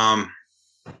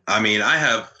 I mean, I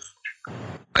have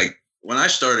when I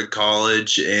started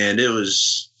college, and it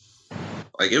was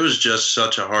just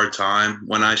such a hard time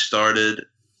when I started.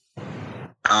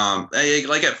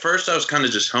 At first I was kind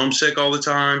of just homesick all the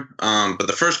time. But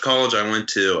the first college I went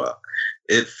to,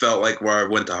 it felt like where I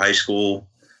went to high school.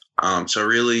 So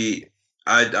really,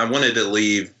 I wanted to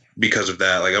leave because of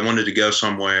that. Like I wanted to go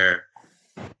somewhere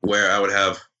where I would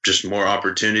have just more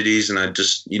opportunities, and I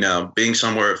just, being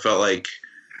somewhere it felt like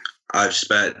I've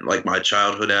spent like my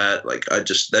childhood at, that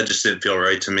just didn't feel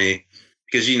right to me,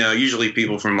 because, usually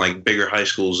people from like bigger high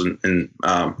schools and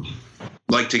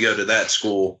like to go to that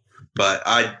school, but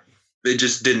it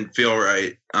just didn't feel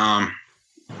right. And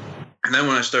then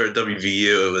when I started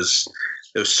WVU,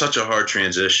 it was such a hard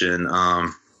transition.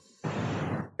 And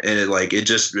it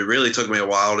really took me a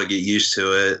while to get used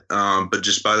to it. But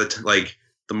just by the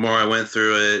more I went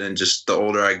through it and just the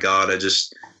older I got, I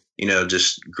just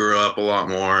grew up a lot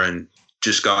more and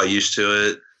just got used to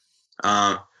it.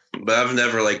 But I've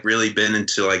never really been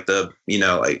into I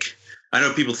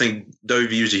know people think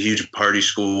WVU is a huge party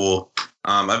school.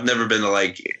 I've never been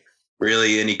to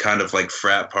really any kind of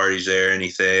frat parties there or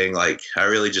anything. I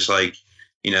really just hang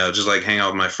out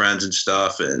with my friends and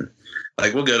stuff. And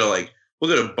we'll go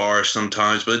to bars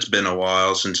sometimes, but it's been a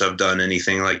while since I've done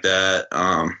anything like that.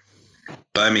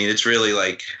 But I mean, it's really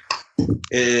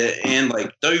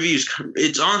WVU's,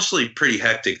 it's honestly pretty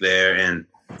hectic there, and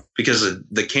because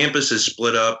the campus is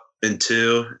split up in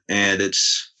two, and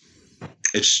it's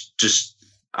just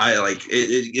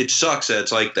it sucks that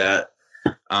it's like that,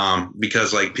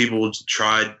 because people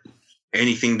tried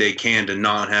anything they can to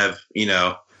not have,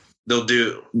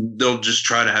 they'll just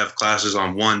try to have classes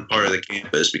on one part of the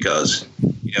campus because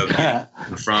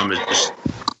from it's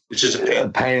just a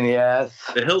pain in the ass.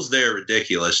 The hills there are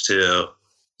ridiculous too.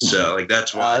 So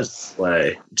that's why I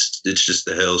play. It's just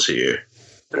the hills here.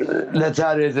 That's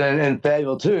how it is in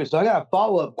Fayetteville too. So I got a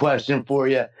follow-up question for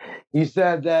you. You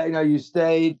said that you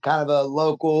stayed kind of a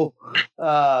local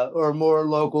or more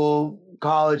local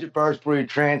college at first before you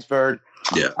transferred.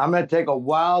 Yeah. I'm going to take a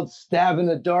wild stab in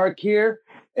the dark here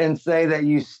and say that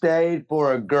you stayed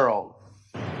for a girl.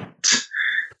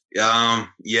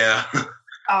 Yeah.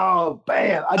 Oh,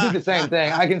 bam. I did the same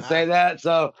thing. I can say that.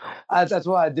 So that's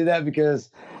why I did that, because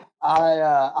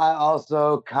I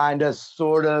also kind of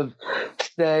sort of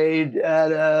stayed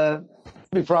at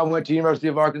before I went to University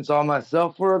of Arkansas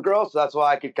myself for a girl. So that's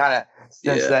why I could kind of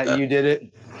sense that you did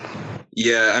it.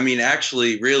 Yeah. I mean,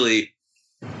 actually, really,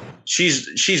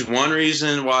 she's one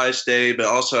reason why I stayed, but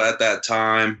also at that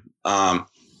time,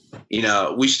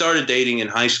 we started dating in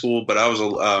high school, but I was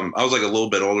like a little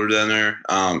bit older than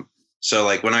her. So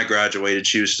like when I graduated,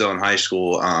 she was still in high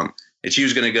school. And she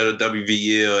was going to go to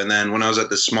WVU. And then when I was at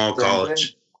this small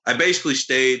college, I basically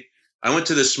stayed. I went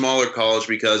to this smaller college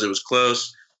because it was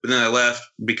close, but then I left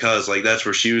because like that's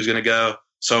where she was going to go.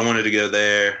 So I wanted to go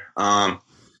there.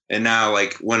 And now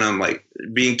like when I'm like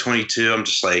being 22, I'm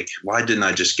just like, why didn't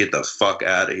I just get the fuck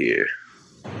out of here?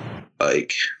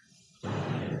 Like,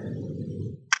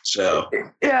 so.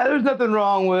 Yeah, there's nothing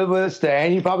wrong with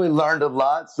staying. You probably learned a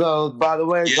lot. So by the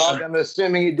way, I'm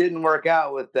assuming it didn't work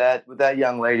out with that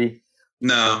young lady.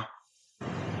 No.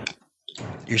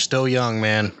 You're still young,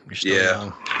 man. You're still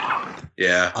young.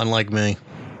 Yeah. Unlike me.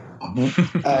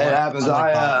 It happens.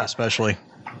 Bobby especially.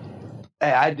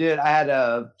 Hey, I had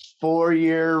a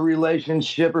 4-year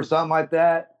relationship or something like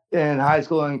that in high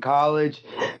school and college.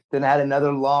 Then I had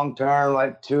another long-term,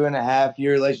 like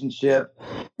 2.5-year relationship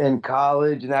in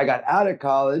college. And I got out of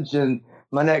college, and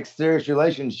my next serious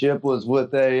relationship was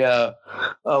with a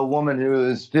woman who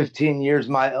is 15 years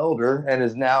my elder and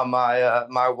is now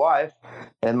my wife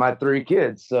and my 3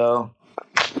 kids. So.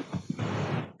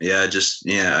 Yeah,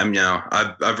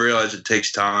 I've realized it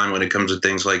takes time when it comes to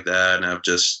things like that, and I've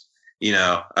just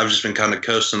been kind of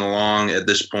coasting along at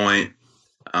this point.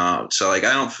 So like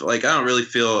I don't really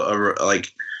feel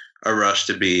a rush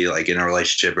to be like in a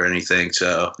relationship or anything.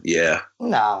 So yeah.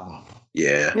 No.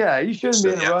 Yeah. Yeah, you shouldn't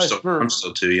be in a rush I'm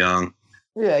still too young.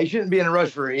 Yeah, you shouldn't be in a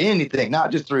rush for anything,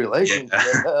 not just a relationship.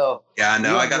 Yeah, I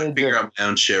know. I got to figure out my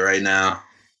own shit right now.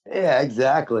 Yeah,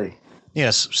 exactly.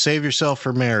 Yes, save yourself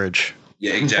for marriage.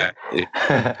 Yeah, exactly.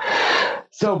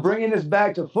 So bringing this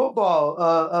back to football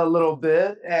a little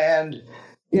bit, and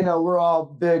we're all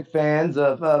big fans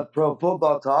of Pro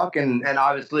Football Talk, and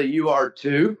obviously you are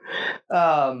too.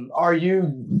 Are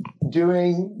you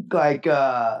doing like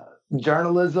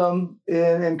journalism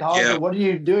in college? Yeah. What are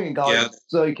you doing in college? Yeah.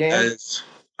 So you can.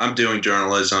 I'm doing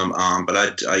journalism,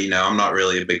 but I'm not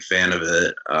really a big fan of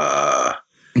it.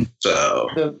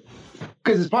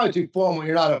 Because it's probably too formal.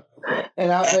 You're not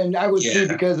and I would say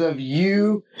because of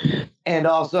you, and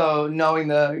also knowing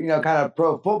the kind of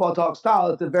Pro Football Talk style,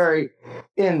 it's a very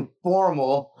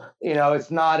informal.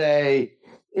 It's not a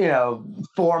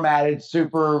formatted,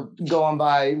 super going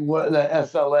by what the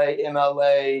SLA,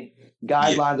 MLA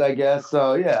guidelines, I guess.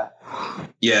 So yeah,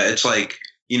 it's like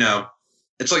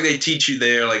it's like they teach you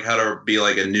there like how to be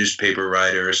like a newspaper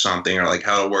writer or something, or like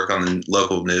how to work on the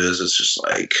local news. It's just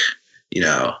like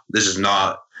this is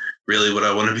not really what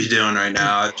I want to be doing right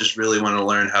now. I just really want to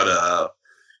learn how to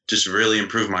just really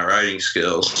improve my writing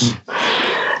skills.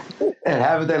 And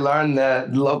haven't they learned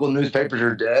that local newspapers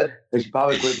are dead? They should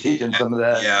probably quit teaching some of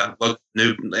that. Yeah,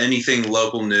 anything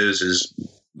local news is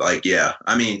like,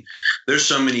 I mean, there's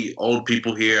so many old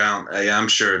people here. I'm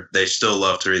sure they still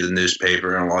love to read the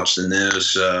newspaper and watch the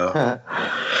news. So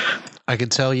I can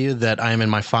tell you that I am in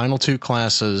my final 2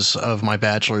 classes of my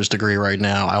bachelor's degree right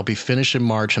now. I'll be finished in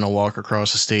March, and I'll walk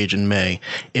across the stage in May.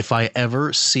 If I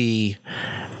ever see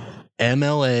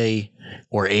MLA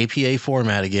or APA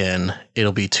format again,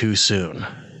 it'll be too soon.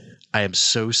 I am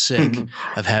so sick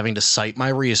of having to cite my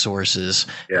resources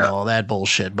and all that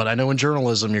bullshit. But I know in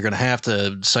journalism, you're going to have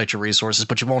to cite your resources,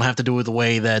 but you won't have to do it the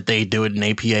way that they do it in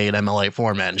APA and MLA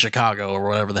format in Chicago or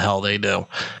whatever the hell they do.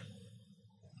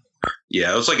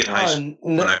 Yeah, it was like in high school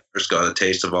when I first got a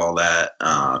taste of all that.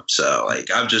 So like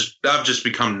I've just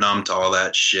become numb to all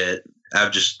that shit.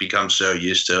 I've just become so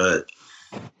used to it.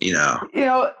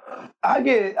 I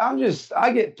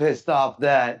get pissed off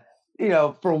that,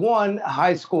 for one,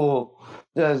 high school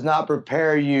does not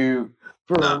prepare you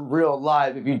for real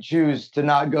life if you choose to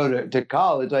not go to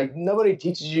college. Like nobody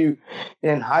teaches you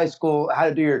in high school how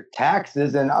to do your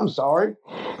taxes. And I'm sorry,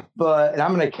 and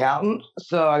I'm an accountant,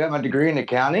 so I got my degree in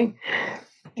accounting.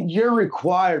 You're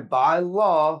required by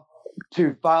law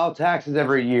to file taxes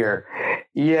every year,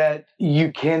 yet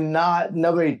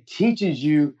nobody teaches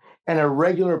you, and a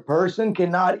regular person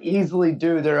cannot easily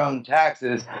do their own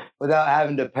taxes without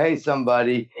having to pay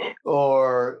somebody,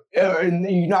 or you're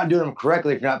not doing them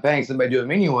correctly if you're not paying somebody to do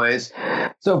them anyways.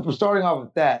 So for starting off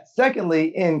with that. Secondly,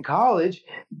 in college,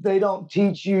 they don't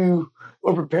teach you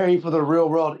or prepare you for the real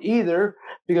world either,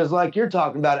 because like you're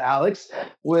talking about, Alex,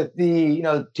 with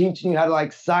the, teaching you how to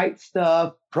like cite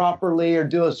stuff properly or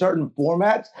do a certain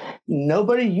formats,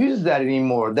 nobody uses that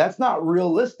anymore. That's not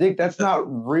realistic. That's not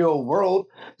real world.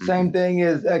 Same thing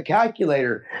as a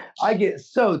calculator. I get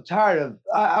so tired of,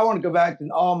 I want to go back to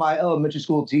all my elementary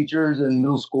school teachers and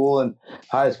middle school and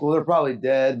high school. They're probably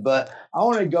dead, but I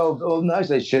want to go, well, no,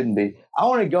 they shouldn't be. I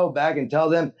want to go back and tell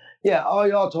them, yeah, all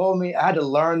y'all told me I had to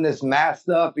learn this math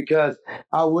stuff because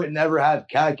I would never have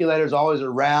calculators always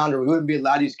around, or we wouldn't be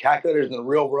allowed to use calculators in the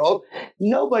real world.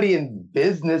 Nobody in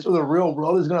business or the real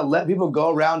world is going to let people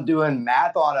go around doing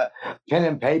math on a pen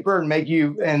and paper and make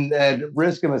you and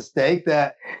risk a mistake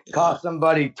that costs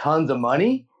somebody tons of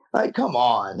money. Like, come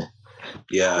on.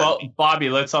 Yeah. Well, Bobby,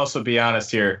 let's also be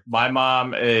honest here. My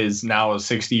mom is now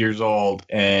 60 years old,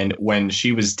 and when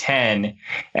she was 10,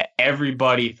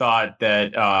 everybody thought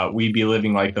that we'd be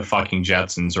living like the fucking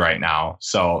Jetsons right now.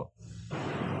 So,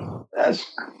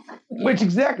 which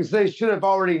exactly, so they should have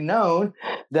already known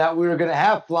that we were going to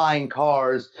have flying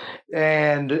cars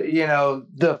and, you know,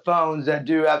 the phones that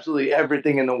do absolutely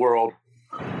everything in the world.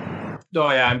 Oh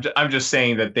yeah, I'm just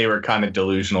saying that they were kind of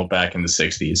delusional back in the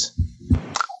 60s.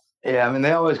 Yeah, I mean,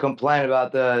 they always complain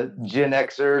about the Gen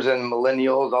Xers and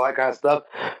millennials, all that kind of stuff.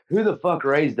 Who the fuck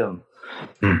raised them?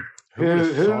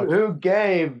 Who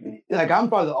gave, like, I'm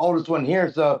probably the oldest one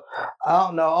here, so I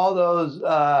don't know, all those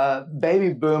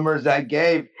baby boomers that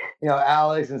gave, you know,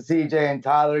 Alex and CJ and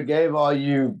Tyler gave all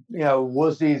you, you know,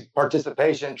 wussies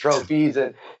participation trophies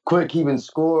and quit keeping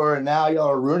score, and now y'all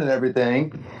are ruining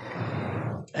everything.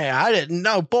 Hey, I didn't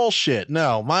know. Bullshit.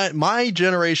 No, my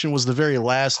generation was the very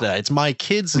last. It's my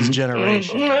kids'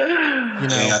 generation. You know,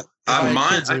 yeah.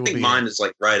 I think mine is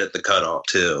like right at the cutoff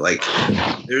too. Like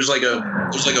there's like a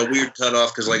weird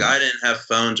cutoff because like I didn't have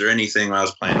phones or anything when I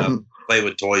was play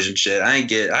with toys and shit. I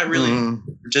didn't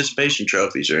participation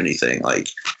trophies or anything. Like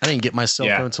I didn't get my cell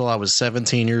phone until I was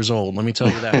 17 years old. Let me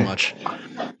tell you that much.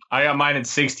 I got mine at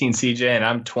 16, CJ, and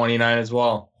I'm 29 as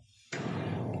well.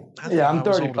 Yeah, I'm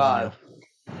 35.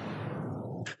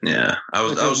 Yeah, I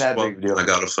was 12 when I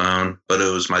got a phone, but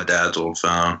it was my dad's old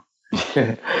phone.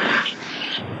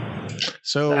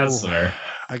 So that's fair.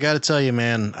 I got to tell you,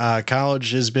 man, college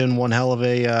has been one hell of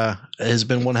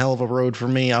a road for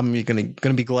me. I'm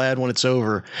gonna be glad when it's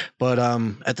over, but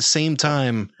at the same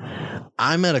time,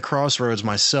 I'm at a crossroads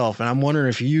myself, and I'm wondering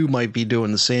if you might be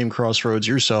doing the same crossroads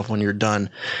yourself when you're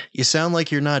done. You sound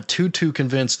like you're not too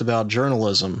convinced about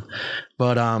journalism,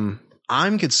 but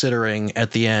I'm considering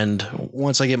at the end,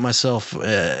 once I get myself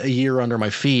a year under my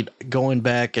feet, going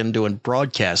back and doing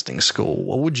broadcasting school.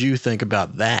 What would you think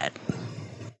about that?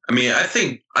 I mean, I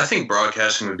think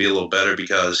broadcasting would be a little better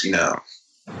because, you know,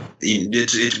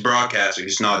 it's broadcasting.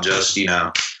 It's not just, learning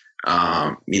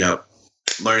how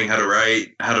to write,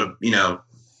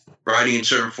 writing in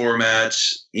certain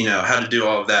formats, how to do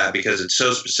all of that because it's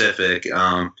so specific.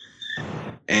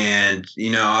 And,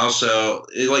 also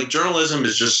like journalism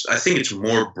is just, I think it's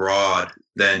more broad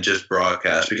than just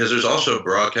broadcast because there's also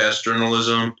broadcast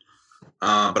journalism.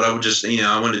 But I would just,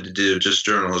 I wanted to do just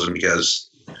journalism because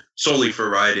solely for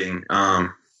writing.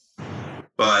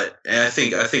 But I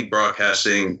think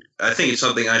broadcasting, I think it's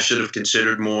something I should have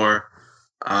considered more.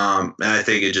 And I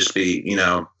think it'd just be,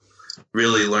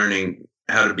 really learning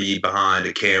how to be behind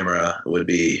a camera would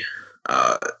be,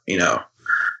 I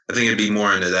think it'd be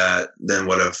more into that than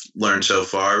what I've learned so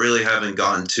far. I really haven't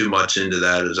gotten too much into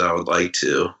that as I would like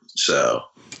to. So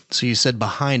you said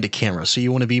behind a camera. So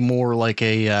you want to be more like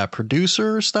a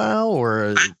producer style,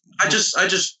 or I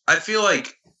feel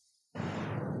like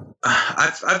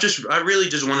I really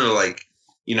just wanted to like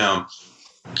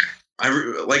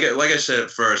I said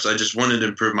at first, I just wanted to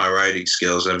improve my writing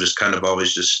skills. I've just kind of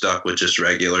always just stuck with just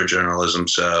regular journalism.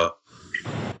 So.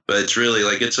 But it's really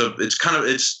like it's a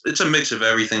mix of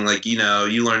everything. Like, you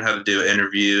learn how to do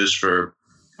interviews for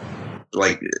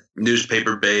like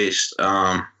newspaper based.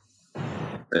 And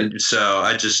so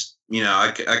I just,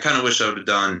 I kind of wish I would have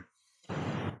done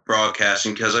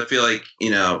broadcasting because I feel like,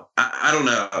 I don't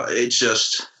know. It's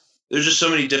just, there's just so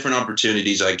many different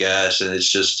opportunities, I guess. And it's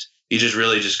just, you just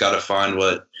really just got to find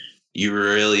what you were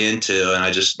really into. And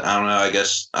I don't know, I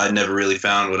guess I never really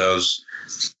found what I was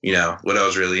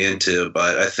really into,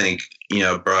 but I think,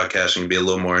 broadcasting would be a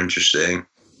little more interesting.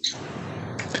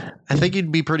 I think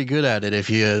you'd be pretty good at it if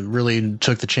you really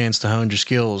took the chance to hone your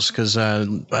skills. Because I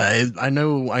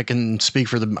know I can speak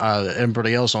for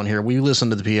everybody else on here. We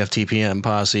listened to the PFTPM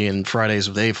posse and Fridays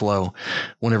with A-Flow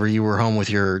whenever you were home with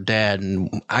your dad,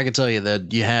 and I can tell you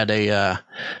that you had a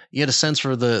sense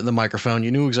for the microphone.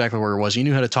 You knew exactly where it was. You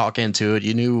knew how to talk into it.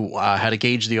 You knew how to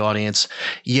gauge the audience.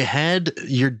 You had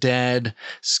your dad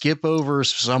skip over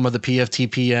some of the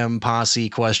PFTPM posse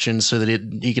questions so that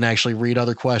he can actually read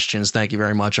other questions. Thank you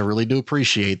very much. I really do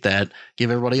appreciate that.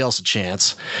 Give everybody else a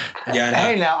chance. Yeah.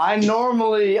 Hey, now I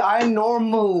normally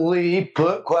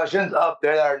put questions up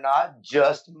there that are not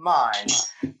just mine.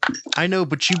 I know,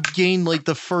 but you gained like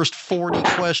the first 40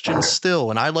 questions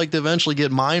still, and I'd like to eventually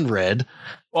get mine read.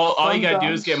 Well, all you gotta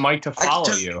do is get Mike to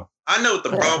follow you. I know what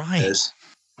the problem is.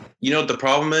 you know what the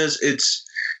problem is? It's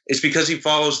because he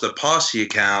follows the Posse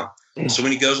account. So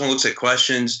when he goes and looks at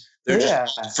questions, they're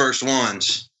just the first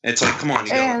ones. It's like, come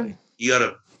on, you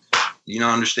gotta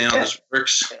understand how this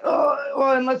works.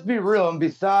 Well, and let's be real. And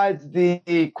besides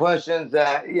the questions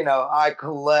that I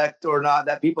collect or not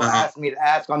that people ask me to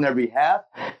ask on their behalf,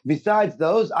 besides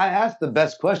those, I ask the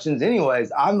best questions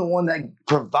anyways. I'm the one that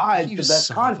provides the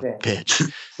best content.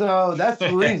 Bitch. So that's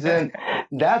the reason.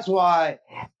 That's why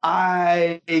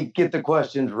I get the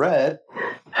questions read.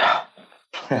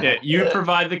 Yeah, you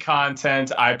provide the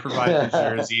content. I provide the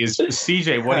jerseys.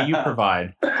 CJ, what do you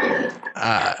provide?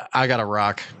 I got a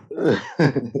rock.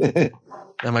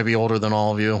 That might be older than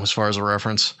all of you as far as a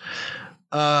reference.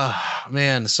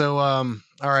 Man. So, all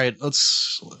right,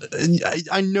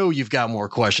 I know you've got more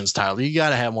questions, Tyler. You got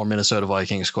to have more Minnesota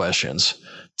Vikings questions.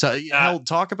 So,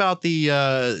 talk about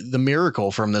the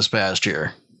miracle from this past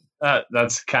year.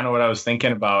 That's kind of what I was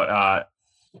thinking about.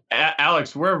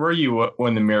 Alex, where were you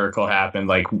when the miracle happened?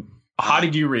 Like, how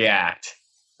did you react?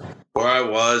 Where I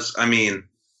was, I mean,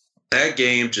 that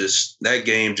game just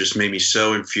made me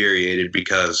so infuriated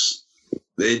because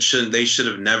the Saints should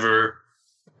have never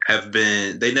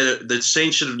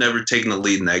taken the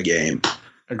lead in that game.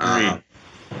 Agreed.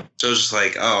 So it was just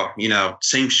like,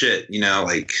 same shit,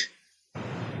 like.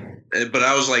 But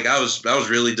I was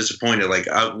really disappointed. Like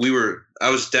I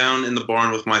was down in the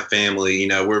barn with my family.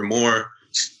 We're more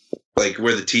like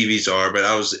where the TVs are, but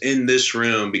I was in this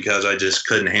room because I just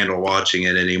couldn't handle watching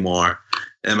it anymore.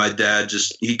 And my dad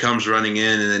he comes running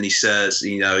in and then he says,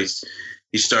 he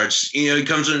starts, he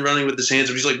comes in running with his hands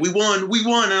up. He's like, we won.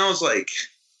 And I was like,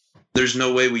 there's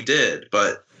no way we did.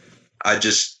 But I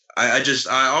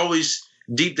always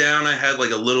deep down, I had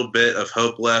like a little bit of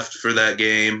hope left for that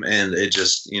game. And it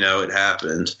just, it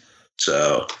happened.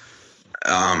 So,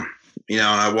 and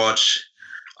I watched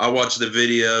the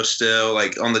video still,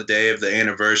 like on the day of the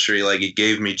anniversary, like it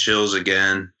gave me chills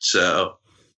again. So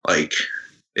like,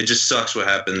 it just sucks what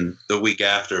happened the week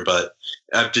after, but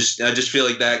I just feel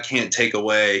like that can't take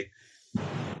away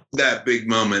that big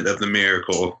moment of the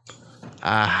miracle.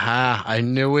 Aha, I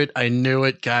knew it.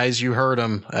 Guys, you heard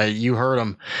him.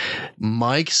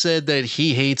 Mike said that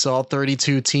he hates all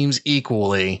 32 teams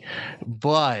equally,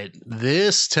 but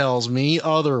this tells me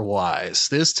otherwise.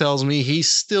 This tells me he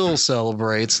still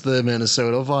celebrates the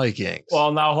Minnesota Vikings.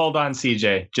 Well, now hold on,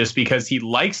 CJ. Just because he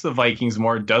likes the Vikings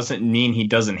more doesn't mean he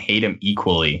doesn't hate them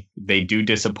equally. They do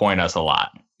disappoint us a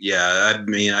lot. Yeah, I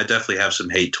mean, I definitely have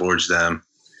some hate towards them.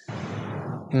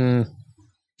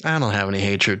 I don't have any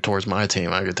hatred towards my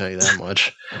team. I can tell you that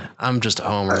much. I'm just a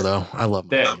homer, though. I love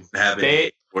them.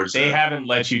 They haven't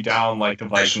let you down like the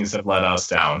Vikings have let us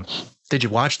down. Did you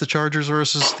watch the Chargers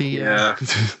versus the? Yeah.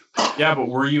 Yeah, but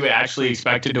were you actually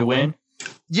expected to win?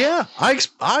 Yeah, I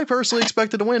personally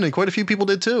expected to win, and quite a few people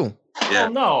did too. Yeah.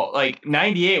 Well, no, like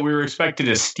 98, we were expected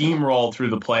to steamroll through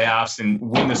the playoffs and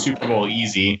win the Super Bowl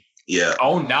easy. Yeah.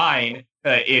 09.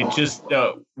 It just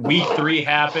week 3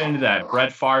 happened, that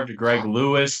Brett Favre to Greg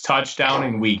Lewis touchdown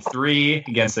in week 3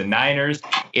 against the Niners.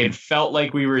 It felt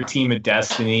like we were a team of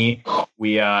destiny.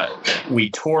 We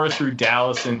tore through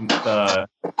Dallas in the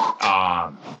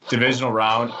divisional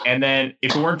round, and then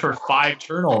if it weren't for 5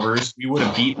 turnovers, we would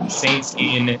have beaten the Saints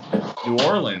in New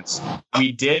Orleans.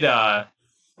 We did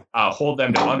hold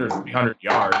them to under 300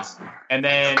 yards. And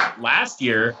then last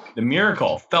year, the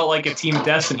miracle felt like a team of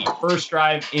destiny. First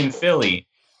drive in Philly,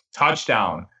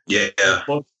 touchdown. Yeah. It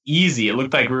looked easy. It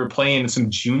looked like we were playing some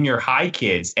junior high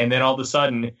kids. And then all of a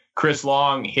sudden, Chris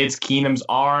Long hits Keenum's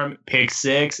arm, pick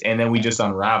 6, and then we just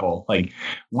unravel. Like,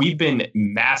 we've been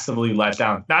massively let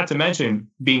down. Not to mention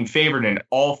being favored in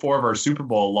all 4 of our Super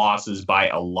Bowl losses by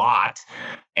a lot.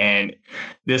 And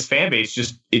this fan base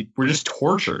we're just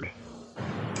tortured.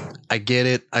 I get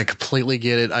it. I completely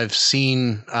get it.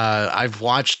 I've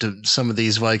watched some of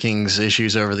these Vikings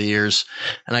issues over the years,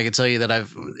 and I can tell you that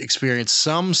I've experienced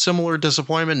some similar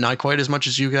disappointment, not quite as much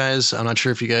as you guys. I'm not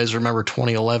sure if you guys remember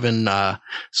 2011,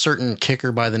 certain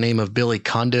kicker by the name of Billy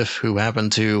Cundiff, who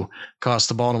happened to cost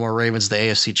the Baltimore Ravens the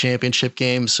AFC Championship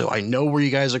game. So I know where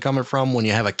you guys are coming from when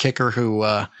you have a kicker who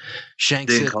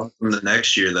shanks Didn't it. come from the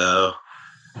next year, though.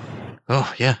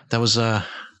 Oh, yeah. That was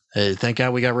thank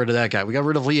God we got rid of that guy. We got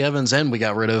rid of Lee Evans, and we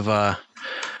got rid of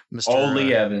Mr.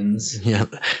 Lee Evans. Yeah,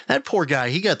 that poor guy.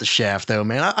 He got the shaft, though,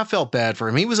 man. I felt bad for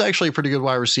him. He was actually a pretty good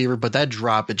wide receiver, but that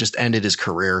drop, it just ended his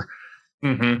career.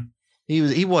 Mm-hmm.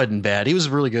 He wasn't bad. He was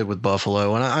really good with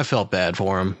Buffalo, and I felt bad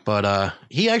for him. But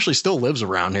he actually still lives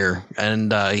around here,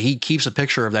 and he keeps a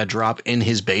picture of that drop in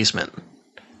his basement.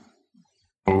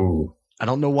 Oh, I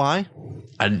don't know why.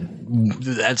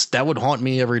 That would haunt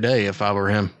me every day if I were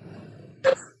him.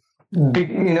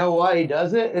 You know why he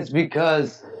does it? It's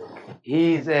because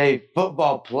he's a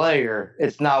football player.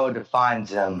 It's not what defines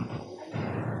him.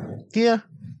 Yeah.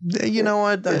 You know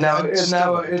what? Isn't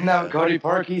that what Cody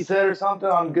Parkey said or something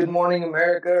on Good Morning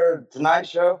America or Tonight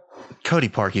Show? Cody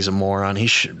Parkey's a moron. He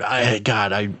should.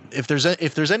 If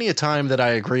there's any time that I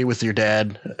agree with your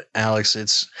dad, Alex,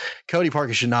 it's Cody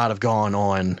Parkey should not have gone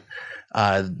on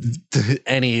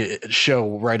any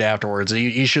show right afterwards.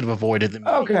 He should have avoided them.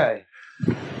 Okay.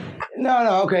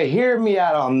 No. Okay. Hear me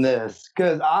out on this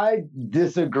because I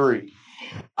disagree.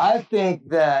 I think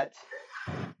that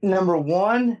number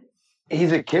one,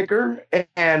 he's a kicker,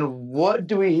 and what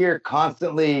do we hear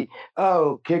constantly?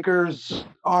 Oh, kickers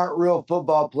aren't real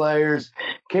football players.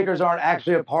 Kickers aren't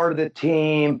actually a part of the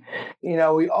team. You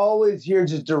know, we always hear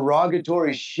just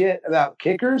derogatory shit about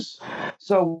kickers.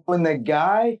 So when the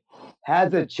guy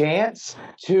has a chance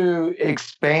to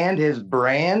expand his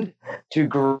brand, to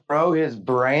grow his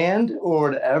brand,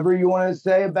 or whatever you want to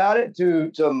say about it,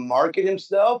 to market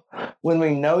himself, when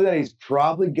we know that he's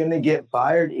probably going to get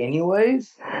fired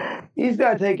anyways, he's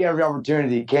got to take every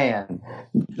opportunity he can.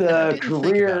 The career,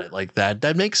 think about it like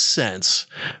that makes sense,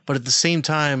 but at the same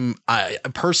time, I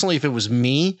personally, if it was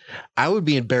me, I would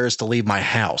be embarrassed to leave my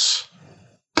house.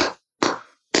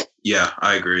 Yeah,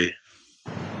 I agree.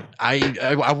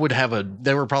 I would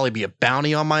there would probably be a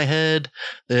bounty on my head,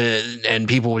 and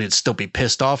people would still be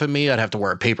pissed off at me. I'd have to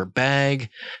wear a paper bag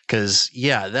because,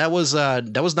 yeah, that was not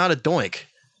a doink.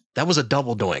 That was a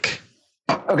double doink.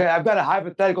 Okay, I've got a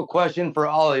hypothetical question for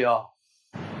all of y'all.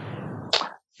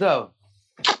 So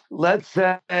let's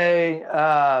say,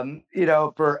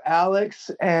 for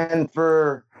Alex and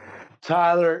for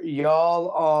Tyler, y'all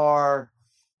are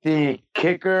the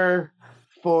kicker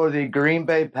for the Green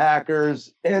Bay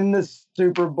Packers in the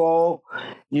Super Bowl.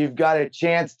 You've got a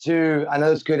chance to, I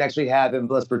know this could actually happen,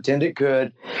 but let's pretend it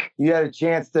could. You had a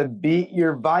chance to beat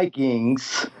your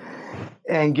Vikings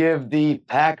and give the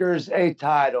Packers a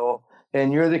title,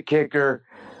 and you're the kicker.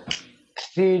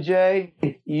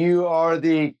 CJ, you are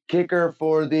the kicker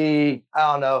for the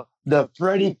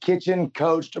Freddie Kitchen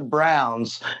coached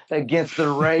Browns against the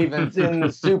Ravens in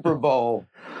the Super Bowl.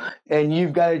 And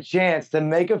you've got a chance to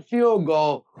make a field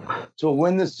goal to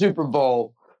win the Super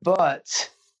Bowl. But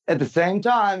at the same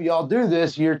time, y'all do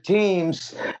this, your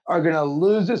teams are going to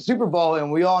lose the Super Bowl.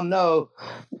 And we all know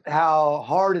how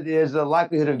hard it is, the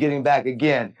likelihood of getting back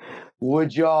again.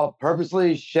 Would y'all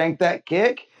purposely shank that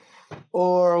kick?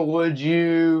 Or would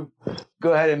you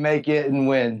go ahead and make it and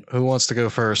win? Who wants to go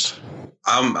first?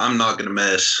 I'm not going to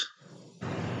miss.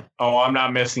 Oh, I'm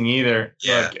not missing either.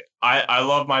 Yeah. Look, I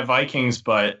love my Vikings,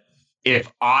 but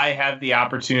if I have the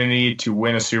opportunity to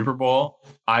win a Super Bowl,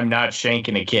 I'm not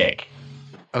shanking a kick.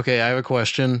 Okay, I have a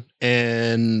question,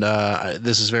 and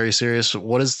this is very serious.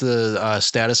 What is the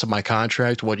status of my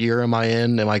contract? What year am I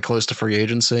in? Am I close to free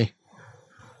agency?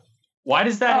 Why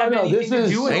does that have anything to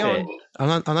do with it?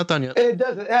 I'm not done yet. It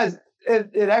does.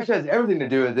 It actually has everything to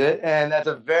do with it, and that's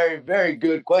a very, very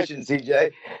good question,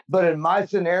 CJ. But in my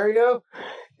scenario,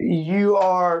 you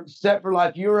are set for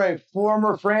life. You're a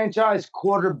former franchise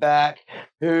quarterback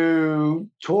who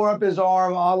tore up his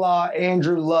arm a la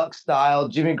Andrew Luck style.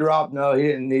 Jimmy Garoppolo, he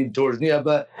didn't need tore his knee up,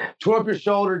 but tore up your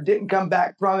shoulder, didn't come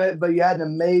back from it, but you had an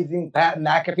amazing Pat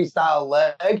McAfee style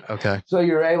leg. Okay. So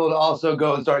you're able to also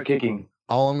go and start kicking.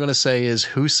 All I'm going to say is,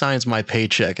 who signs my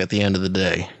paycheck at the end of the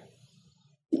day?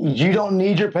 You don't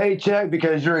need your paycheck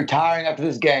because you're retiring after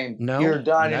this game. No, you're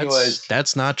done anyways.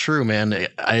 That's not true, man.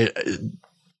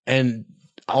 And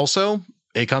also,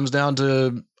 it comes down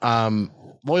to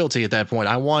loyalty at that point.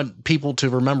 I want people to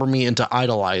remember me and to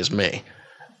idolize me.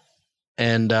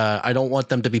 And I don't want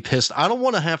them to be pissed. I don't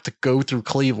want to have to go through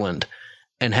Cleveland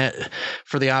and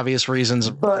for the obvious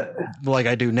reasons, like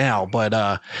I do now. But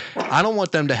I don't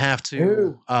want them to have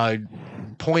to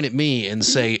point at me and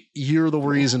say, you're the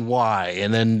reason why,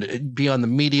 and then be on the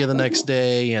media the next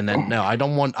day. And then, no, I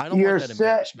don't want that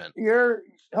embarrassment.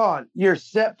 You're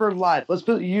set for life.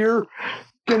 You're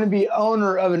going to be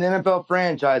owner of an NFL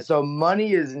franchise, so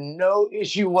money is no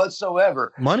issue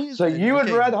whatsoever. So you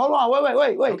would rather hold on,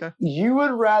 wait. Okay. You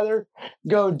would rather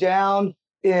go down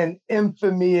in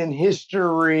infamy and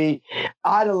history,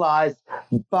 idolized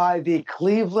by the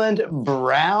Cleveland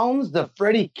Browns, the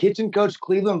Freddie Kitchen coach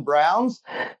Cleveland Browns,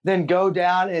 than go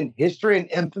down in history and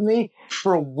infamy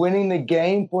for winning the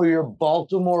game for your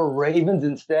Baltimore Ravens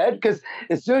instead? Because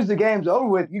as soon as the game's over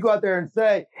with, you go out there and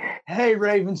say, hey,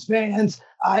 Ravens fans,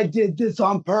 I did this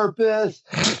on purpose.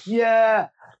 Yeah,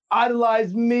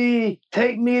 idolize me.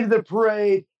 Take me to the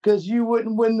parade because you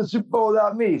wouldn't win the Super Bowl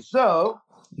without me. So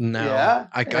No, Yeah,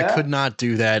 I could not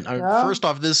do that. No? First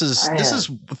off, this is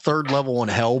third level in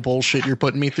hell bullshit you're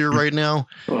putting me through right now.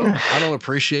 I don't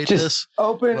appreciate Just this.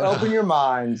 Open your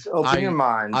minds. Open your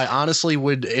minds. I honestly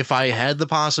would, if I had the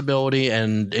possibility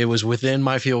and it was within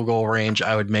my field goal range,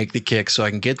 I would make the kick so I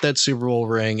can get that Super Bowl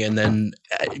ring. And then,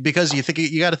 because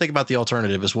you got to think about the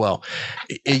alternative as well.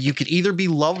 You could either be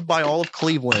loved by all of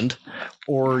Cleveland,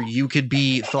 or you could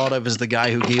be thought of as the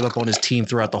guy who gave up on his team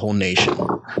throughout the whole nation.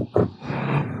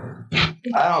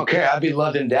 I don't care. I'd be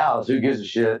loved in Dallas. Who gives a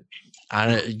shit?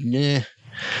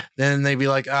 Then they'd be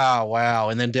like, oh, wow.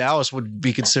 And then Dallas would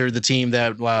be considered the team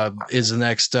that is the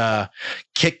next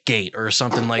Kickgate or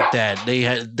something like that.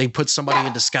 They put somebody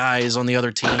in disguise on the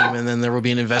other team, and then there would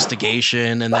be an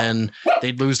investigation, and then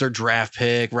they'd lose their draft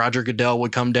pick. Roger Goodell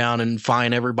would come down and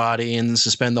fine everybody and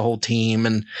suspend the whole team.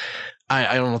 And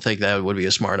I don't think that would be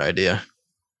a smart idea.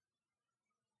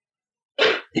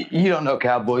 You don't know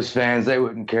Cowboys fans. They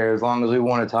wouldn't care as long as we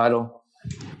won a title.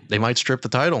 They might strip the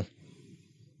title.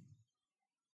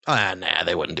 Nah,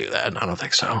 they wouldn't do that. I don't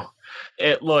think so.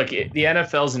 The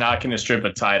NFL's not going to strip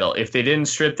a title. If they didn't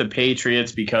strip the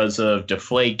Patriots because of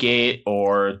Deflategate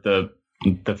or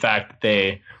the fact that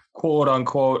they quote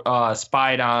unquote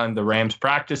spied on the Rams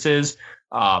practices,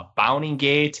 Bounty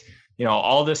Gate,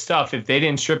 all this stuff. If they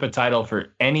didn't strip a title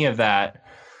for any of that,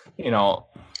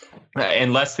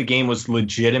 unless the game was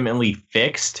legitimately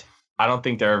fixed, I don't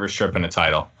think they're ever stripping a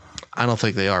title. I don't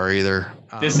think they are either.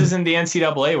 This isn't the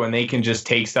NCAA when they can just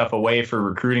take stuff away for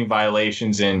recruiting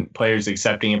violations and players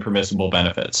accepting impermissible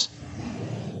benefits.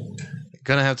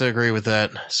 Gonna have to agree with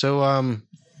that. So,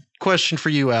 question for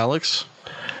you, Alex,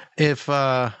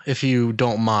 if you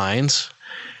don't mind.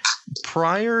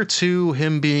 Prior to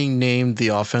him being named the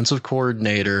offensive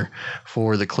coordinator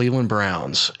for the Cleveland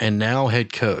Browns and now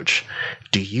head coach,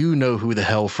 do you know who the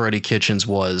hell Freddie Kitchens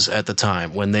was at the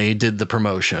time when they did the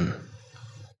promotion?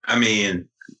 I mean,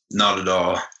 not at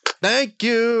all. Thank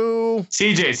you.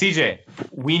 CJ,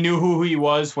 we knew who he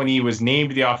was when he was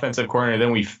named the offensive coordinator.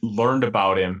 Then we learned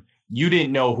about him. You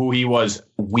didn't know who he was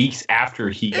weeks after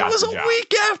he got the job. It was a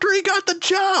week after he got the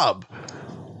job.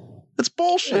 That's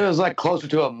bullshit. It was like closer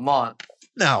to a month.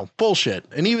 No, bullshit.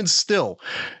 And even still,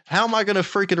 how am I going to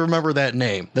freaking remember that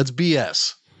name? That's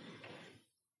BS.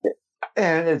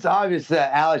 And it's obvious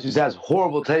that Alex just has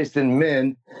horrible taste in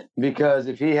men, because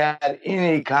if he had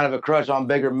any kind of a crush on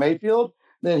Baker Mayfield,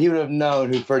 then he would have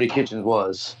known who Freddie Kitchens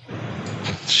was.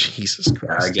 Jesus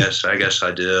Christ. I guess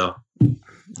I do.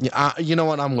 Yeah, you know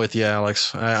what? I'm with you,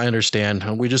 Alex. I understand.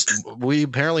 We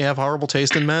apparently have horrible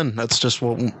taste in men. That's just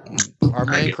what our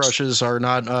man crushes are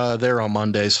not there on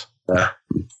Mondays. Yeah.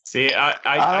 See,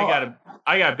 I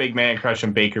got a big man crush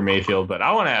on Baker Mayfield, but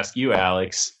I want to ask you,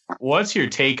 Alex, what's your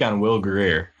take on Will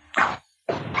Grier?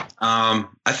 I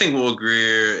think Will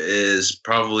Grier is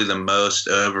probably the most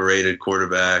overrated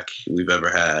quarterback we've ever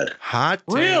had. Hot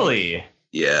take. Really?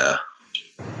 Yeah.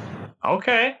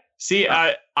 Okay. See,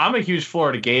 I'm a huge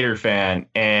Florida Gator fan,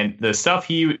 and the stuff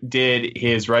he did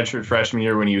his redshirt freshman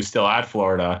year when he was still at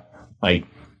Florida, like,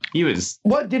 he was...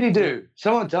 What did he do?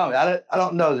 Someone tell me. I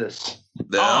don't know this.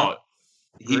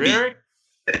 Grier?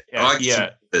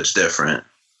 It's different.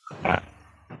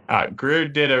 Grier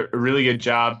did a really good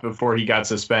job before he got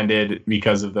suspended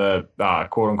because of the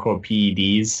quote-unquote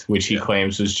PEDs, which he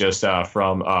claims was just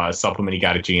from a supplement he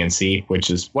got at GNC, which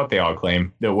is what they all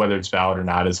claim. Whether it's valid or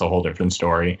not is a whole different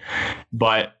story.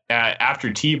 But after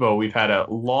Tebow, we've had a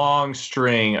long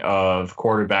string of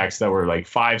quarterbacks that were like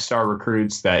 5-star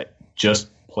recruits that just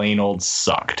plain old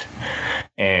sucked.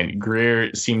 And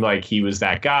Grier seemed like he was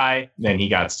that guy. Then he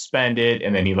got suspended,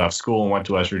 and then he left school and went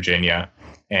to West Virginia.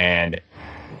 And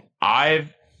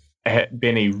I've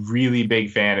been a really big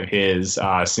fan of his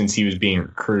since he was being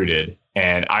recruited.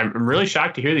 And I'm really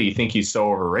shocked to hear that you think he's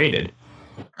so overrated.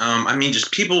 I mean,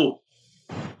 just people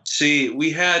see,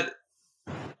 we had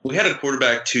a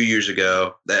quarterback 2 years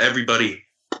ago that everybody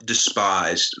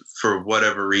despised for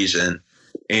whatever reason.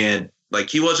 And like,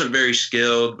 he wasn't very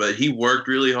skilled, but he worked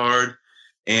really hard.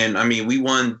 And I mean, we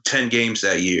won 10 games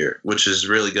that year, which is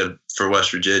really good for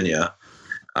West Virginia.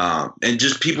 And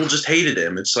just people just hated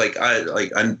him. It's like I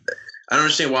don't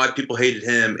understand why people hated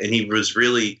him. And he was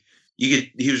really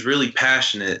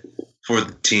passionate for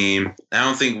the team. I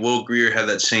don't think Will Grier had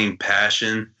that same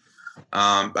passion.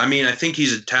 I mean, I think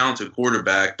he's a talented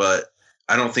quarterback, but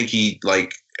I don't think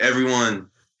everyone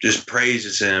just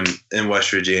praises him in West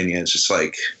Virginia. It's just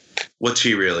like, what's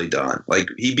he really done? Like,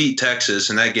 he beat Texas,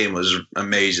 and that game was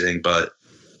amazing, but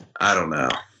I don't know.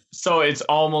 So it's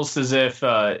almost as if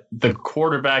the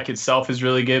quarterback itself is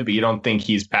really good, but you don't think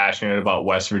he's passionate about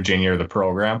West Virginia or the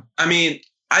program? I mean,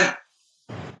 I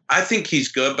I think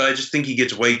he's good, but I just think he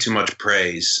gets way too much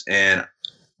praise, and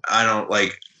I don't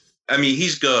like. I mean,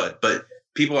 he's good, but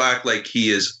people act like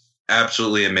he is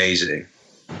absolutely amazing.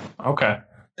 Okay.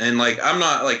 And like, I'm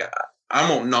not like, I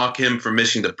won't knock him for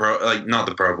missing not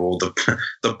the Pro Bowl,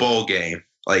 the bowl game.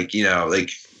 Like, you know, like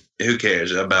who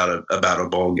cares about a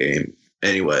bowl game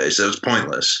anyway? So it's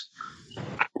pointless.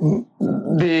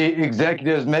 The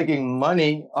executives making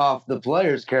money off the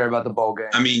players care about the bowl game.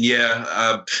 I mean,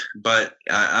 yeah, but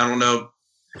I don't know.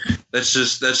 That's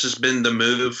just been the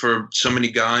move for so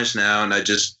many guys now, and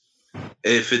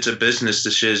if it's a business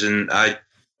decision, I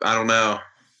don't know.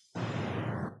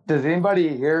 Does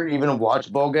anybody here even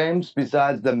watch bowl games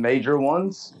besides the major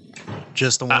ones?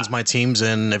 Just the ones my team's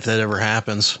in, if that ever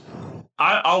happens.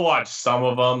 I'll watch some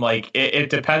of them. Like it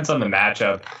depends on the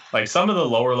matchup. Like some of the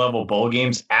lower level bowl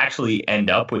games actually end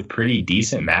up with pretty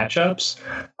decent matchups.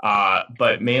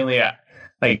 But mainly,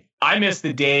 like I miss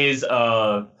the days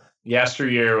of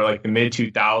yesteryear, like the mid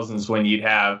 2000s, when you'd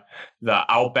have the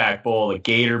Outback Bowl, the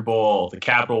Gator Bowl, the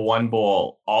Capital One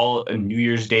Bowl, all a New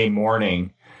Year's Day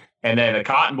morning. And then the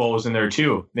Cotton Bowl was in there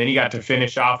too. Then you got to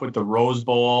finish off with the Rose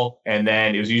Bowl, and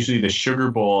then it was usually the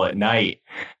Sugar Bowl at night.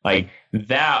 Like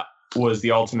that was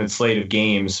the ultimate slate of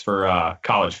games for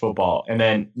college football. And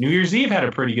then New Year's Eve had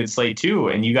a pretty good slate too,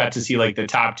 and you got to see like the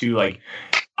top two, like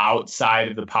outside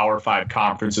of the Power 5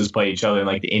 conferences, play each other in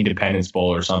like the Independence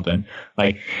Bowl or something.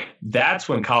 Like that's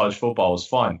when college football was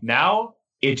fun. Now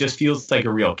it just feels like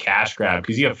a real cash grab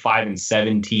because you have 5 and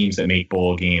 7 teams that make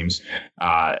bowl games.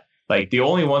 Like the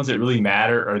only ones that really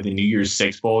matter are the New Year's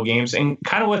Six bowl games, and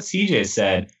kind of what CJ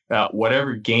said about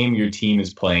whatever game your team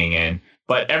is playing in.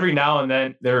 But every now and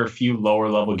then there are a few lower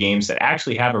level games that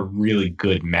actually have a really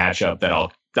good matchup that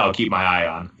I'll keep my eye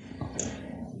on.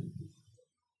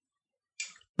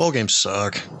 Bowl games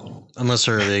suck, unless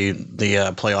they're the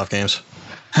playoff games.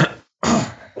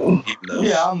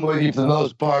 Yeah, I'm with you for the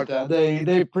most part.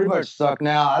 They pretty much suck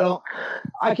now.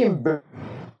 I can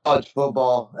watch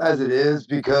football as it is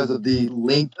because of the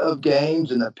length of games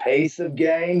and the pace of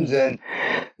games and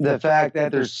the fact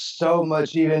that there's so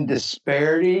much even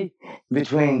disparity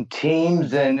between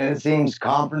teams and it seems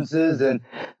conferences. And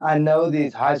I know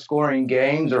these high scoring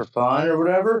games are fun or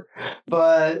whatever,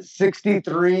 but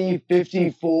 63,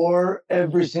 54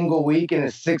 every single week in a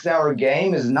 6-hour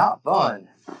game is not fun.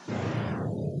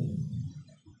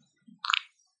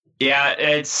 Yeah,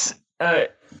 it's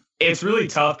really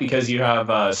tough because you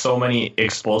have so many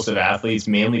explosive athletes,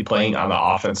 mainly playing on the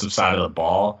offensive side of the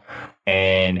ball,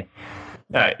 and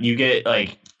you get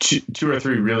like two or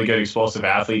three really good explosive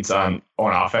athletes on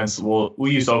offense. We'll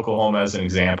use Oklahoma as an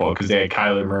example because they had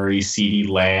Kyler Murray, CeeDee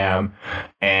Lamb,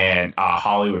 and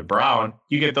Hollywood Brown.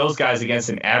 You get those guys against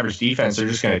an average defense, they're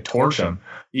just going to torch them.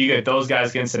 You get those guys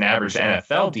against an average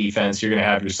NFL defense, you're going to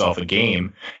have yourself a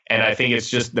game. And I think it's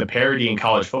just the parity in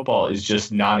college football is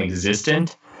just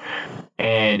non-existent.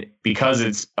 And because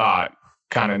it's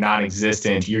kind of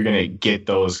non-existent, you're going to get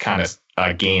those kind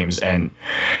of games. And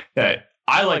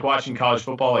I like watching college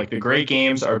football. Like the great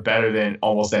games are better than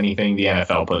almost anything the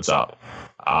NFL puts up.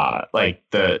 Like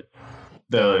the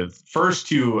first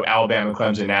two Alabama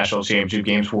Clemson national championship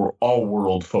games were all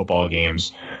world football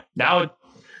games. Now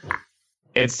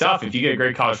it's tough. If you get a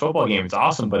great college football game, it's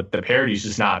awesome, but the parity is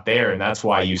just not there. And that's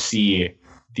why you see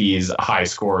these high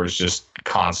scores just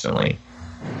constantly.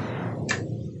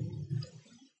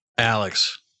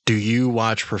 Alex, do you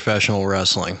watch professional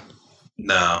wrestling?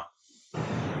 No. All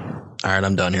right,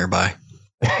 I'm done here. Bye.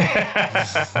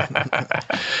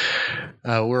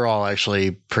 We're all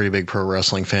actually pretty big pro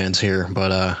wrestling fans here,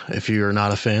 but if you're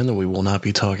not a fan, then we will not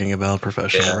be talking about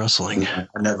professional wrestling.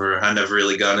 I never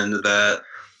really got into that.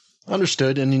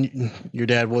 Understood. And your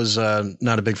dad was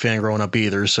not a big fan growing up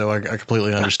either, so I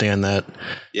completely understand that.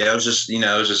 Yeah, it was just,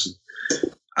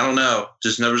 I don't know,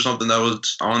 just never something that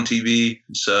was on TV.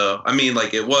 So, I mean,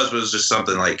 like it was, but it was just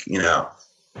something like,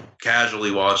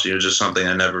 casually watching. It was just something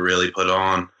I never really put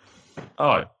on.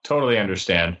 Oh, I totally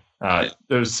understand.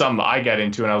 There was some I got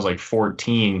into when I was like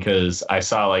 14 because I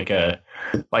saw like an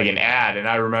ad, and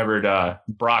I remembered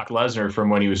Brock Lesnar from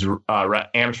when he was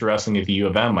amateur wrestling at the U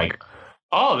of M. Like,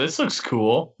 oh, this looks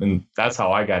cool, and that's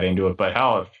how I got into it. But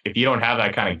hell, if you don't have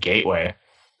that kind of gateway,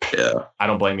 I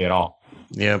don't blame you at all.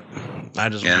 Yep, I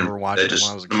just remember watching it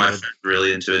when I was a kid. My friends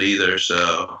really into it either,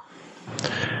 so.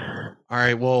 All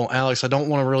right, well, Alex, I don't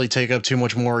want to really take up too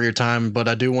much more of your time, but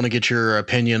I do want to get your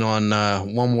opinion on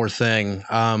one more thing.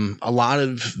 A lot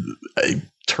of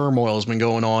turmoil has been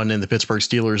going on in the Pittsburgh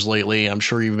Steelers lately. I'm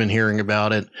sure you've been hearing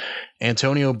about it.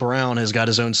 Antonio Brown has got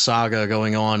his own saga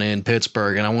going on in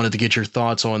Pittsburgh, and I wanted to get your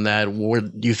thoughts on that.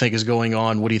 What do you think is going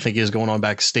on? What do you think is going on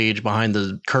backstage behind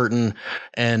the curtain?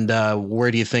 And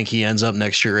where do you think he ends up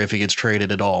next year if he gets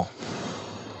traded at all?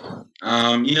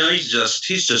 He's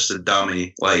just a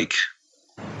dummy. Like,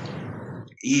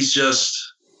 he's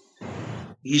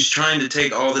trying to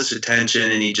take all this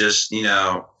attention, and he just,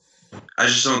 I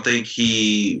just don't think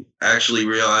he actually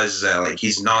realizes that, like,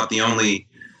 he's not the only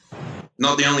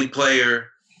player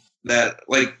that,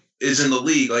 like, is in the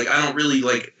league. Like, I don't really,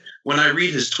 like, when I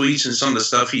read his tweets and some of the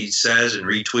stuff he says and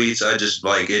retweets, I just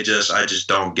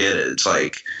don't get it. It's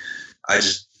like,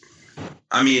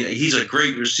 he's a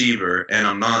great receiver, and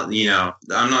I'm not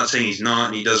saying he's not,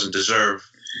 and he doesn't deserve,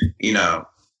 he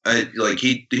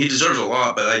deserves a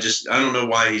lot, but I don't know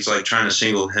why he's, like, trying to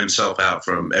single himself out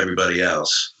from everybody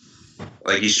else.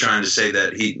 Like, he's trying to say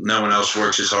that no one else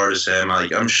works as hard as him.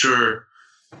 Like, I'm sure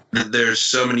there's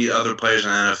so many other players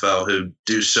in the NFL who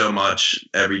do so much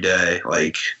every day.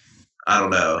 Like, I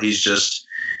don't know. He's just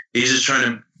trying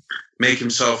to make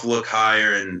himself look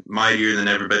higher and mightier than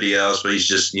everybody else, but he's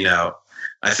just,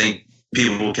 I think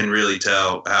people can really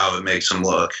tell how it makes him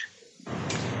look.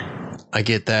 I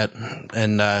get that.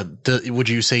 And would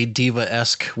you say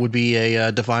diva-esque would be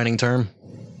a defining term?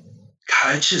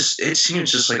 God, it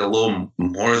seems just like a little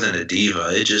more than a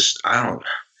diva. I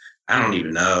don't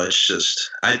even know. It's just,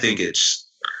 I think it's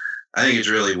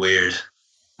really weird.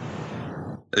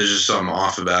 There's just something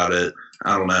off about it.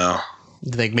 I don't know.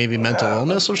 You think maybe mental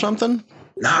illness or something?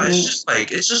 No, I guess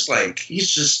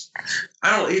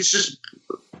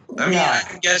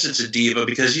it's a diva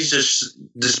because he's just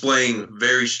displaying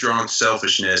very strong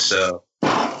selfishness. So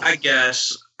I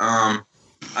guess,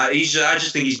 I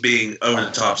just think he's being over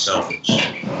the top selfish.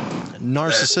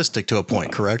 Narcissistic to a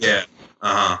point, correct? Yeah.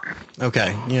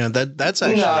 Okay. Yeah, that's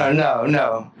actually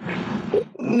No.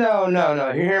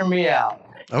 Hear me out.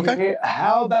 Okay.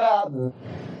 How about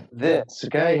this?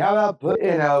 Okay. How about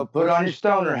put on your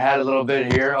stoner hat a little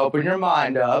bit here. Open your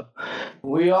mind up.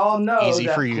 We all know Easy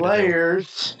that for you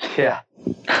players. Yeah.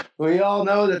 We all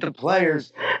know that the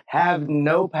players have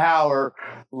no power,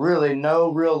 really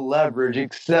no real leverage,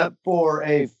 except for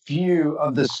a few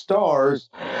of the stars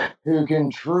who can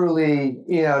truly,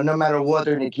 no matter what,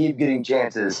 they're going to keep getting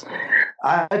chances.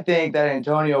 I think that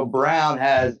Antonio Brown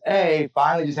has,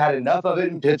 finally just had enough of it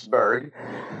in Pittsburgh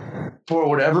for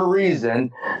whatever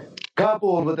reason,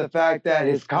 coupled with the fact that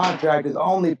his contract is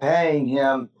only paying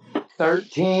him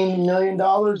 $13 million,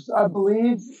 I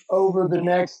believe, over the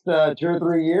next 2 or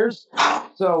 3 years.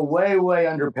 So way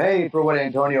underpaid for what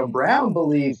Antonio Brown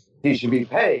believes he should be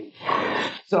paid.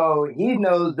 So he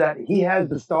knows that he has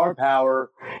the star power.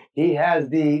 He has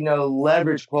the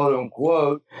leverage, quote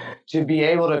unquote, to be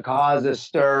able to cause a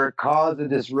stir, cause a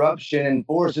disruption, and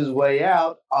force his way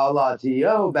out, a la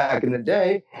T.O. back in the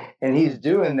day. And he's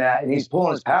doing that, and he's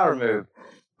pulling his power move.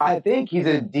 I think he's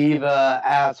a diva,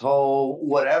 asshole,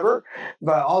 whatever,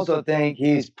 but I also think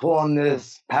he's pulling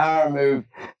this power move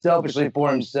selfishly for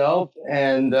himself,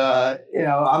 and,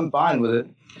 I'm fine with it.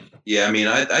 Yeah,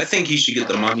 I think he should get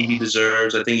the money he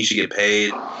deserves. I think he should get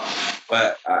paid.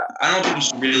 But I don't think he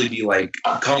should really be, like,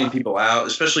 calling people out,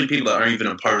 especially people that aren't even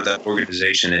a part of that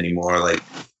organization anymore. Like,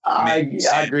 I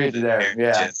agree with you there,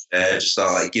 yeah. I just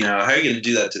thought, like, how are you going to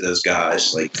do that to those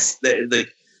guys? Like,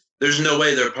 there's no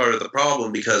way they're part of the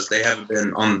problem because they haven't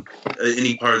been on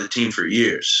any part of the team for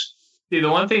years. See, the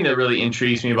one thing that really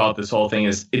intrigues me about this whole thing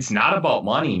is it's not about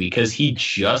money because he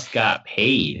just got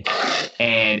paid.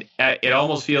 And it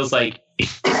almost feels like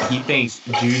he thinks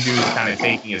Juju is kind of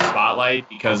taking his spotlight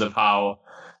because of how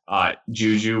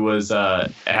Juju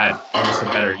had almost a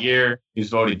better year. He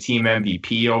was voted team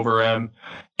MVP over him.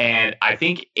 And I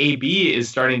think AB is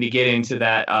starting to get into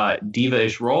that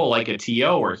diva-ish role like a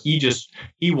T.O. where he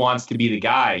wants to be the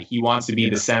guy. He wants to be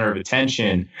the center of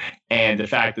attention. And the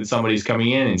fact that somebody's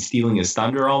coming in and stealing his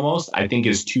thunder almost, I think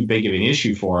is too big of an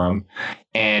issue for him.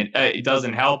 And it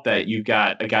doesn't help that you've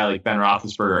got a guy like Ben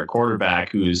Roethlisberger at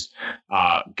quarterback who's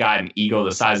got an ego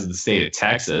the size of the state of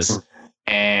Texas.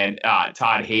 And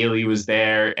Todd Haley was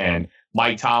there, and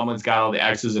Mike Tomlin's got all the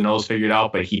X's and O's figured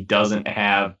out, but he doesn't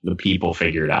have the people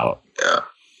figured out.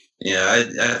 Yeah.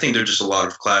 I think there are just a lot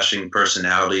of clashing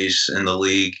personalities in the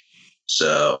league.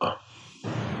 So,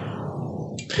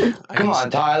 come on,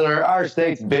 Tyler. Our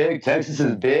state's big. Texas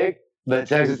is big, but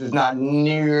Texas is not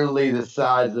nearly the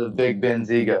size of Big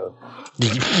Ben's ego.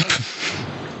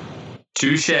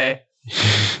 Touche.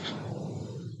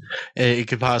 It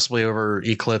could possibly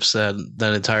eclipse that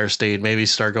entire state. Maybe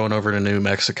start going over to New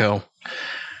Mexico.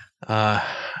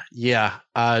 Yeah.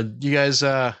 You guys,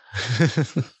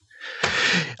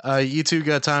 you two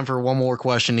got time for one more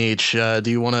question each. Do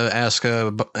you want to ask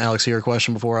Alex here a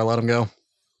question before I let him go?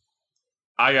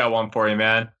 I got one for you,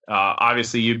 man.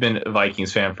 Obviously, you've been a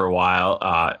Vikings fan for a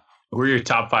while. Who are your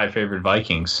top 5 favorite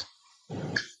Vikings?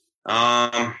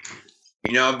 I've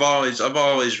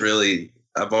always really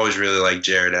liked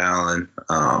Jared Allen.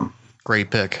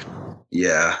 Great pick.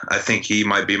 Yeah, I think he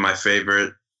might be my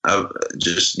favorite.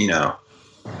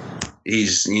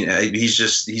 He's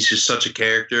just such a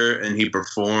character, and he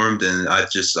performed, and I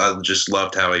just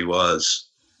loved how he was.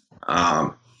 I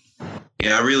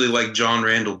really like John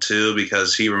Randall too,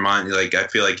 because he reminded me, I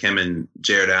feel like him and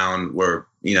Jared Allen were,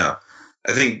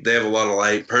 I think they have a lot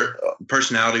of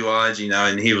personality wise,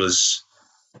 and he was,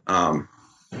 I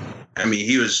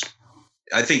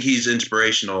think he's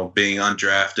inspirational being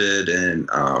undrafted and,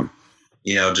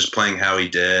 just playing how he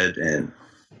did. And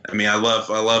I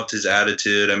loved his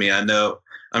attitude.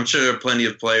 I'm sure there are plenty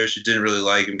of players who didn't really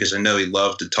like him because I know he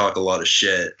loved to talk a lot of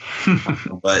shit.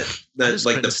 But that's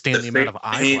like the amount of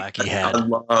eye black he had. I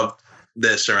loved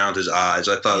this around his eyes.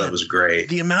 I thought that was great.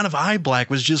 The amount of eye black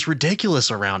was just ridiculous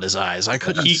around his eyes. I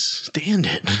couldn't stand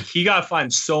it. He got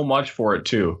fined so much for it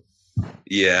too.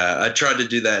 Yeah, I tried to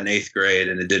do that in 8th grade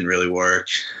and it didn't really work.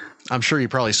 I'm sure you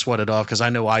probably sweated off because I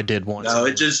know I did once. No,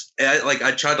 I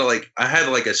tried to I had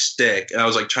a stick and I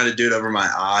was trying to do it over my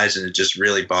eyes and it just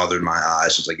really bothered my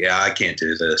eyes. I was yeah, I can't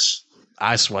do this.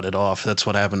 I sweated off. That's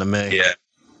what happened to me. Yeah.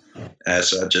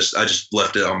 So I just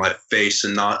left it on my face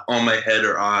and not on my head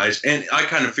or eyes. And I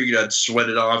kind of figured I'd sweat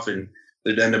it off and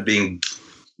there'd end up being,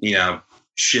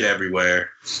 shit everywhere.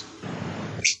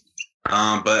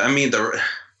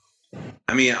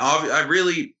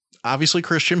 Obviously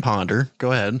Christian Ponder.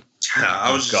 Go ahead.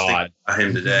 I was just thinking about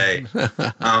him today.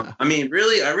 I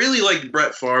really liked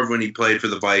Brett Favre when he played for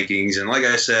the Vikings. And like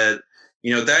I said,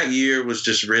 that year was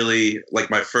just really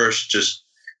my first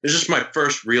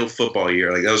real football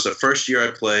year. That was the first year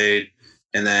I played.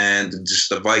 And then just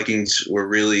the Vikings were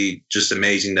really just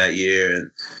amazing that year.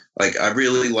 And I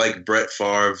really liked Brett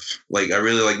Favre. I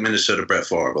really like Minnesota Brett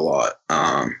Favre a lot.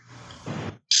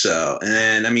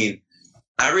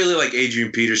 I really like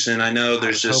Adrian Peterson. I know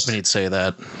there's just hoping he'd say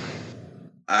that.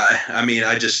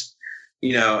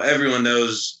 Everyone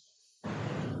knows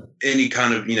any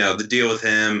kind of, the deal with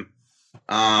him.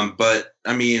 But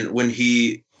when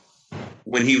he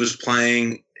was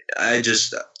playing,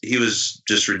 he was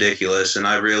just ridiculous. And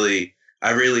I really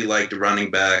liked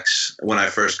running backs when I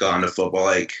first got into football.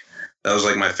 That was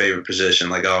my favorite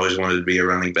position. I always wanted to be a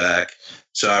running back.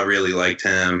 So I really liked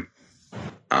him.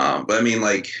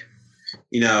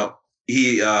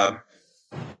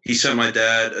 He sent my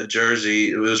dad a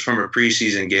jersey. It was from a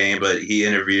preseason game, but he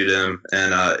interviewed him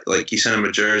and he sent him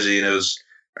a jersey, and it was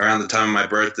around the time of my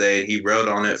birthday. He wrote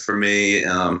on it for me.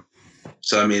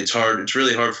 It's hard. It's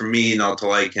really hard for me not to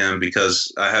like him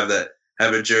because I have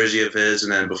a jersey of his.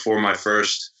 And then before my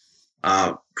first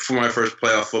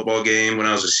playoff football game when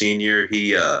I was a senior,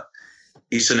 he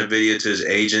sent a video to his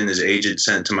agent. His agent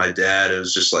sent to my dad. It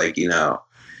was just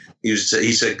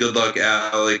he said, "Good luck,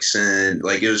 Alex," and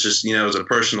it was just it was a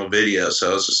personal video, so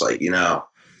I was just I know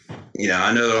there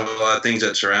are a lot of things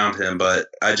that surround him, but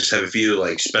I just have a few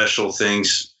special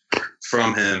things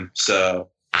from him. So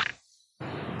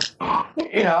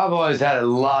I've always had a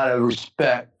lot of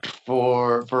respect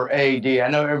for AD. I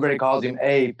know everybody calls him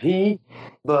AP,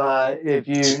 but if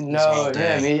you know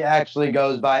him, he actually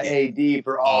goes by AD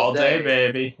for all day,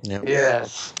 baby. Yep.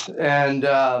 Yes, and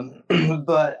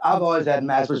but I've always had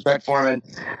massive respect for him,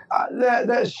 and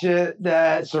that shit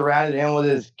that surrounded him with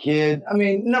his kid.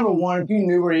 Number one, if you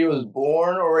knew where he was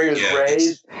born or where he was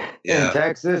raised in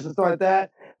Texas and stuff like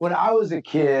that. When I was a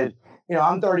kid,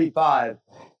 I'm 35.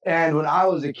 And when I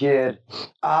was a kid,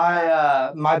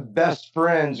 my best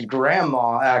friend's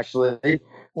grandma actually,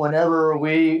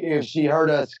 if she heard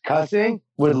us cussing,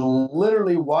 would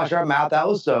literally wash our mouth out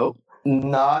with soap.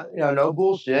 Not, no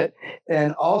bullshit.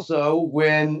 And also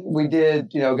when we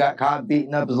got caught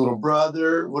beating up his little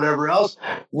brother, whatever else,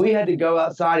 we had to go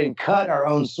outside and cut our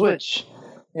own switch.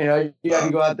 You had to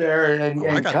go out there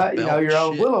and cut, your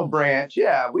own willow branch.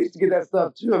 Yeah, we used to get that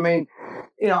stuff too.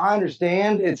 I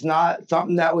understand it's not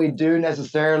something that we do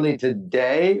necessarily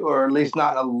today, or at least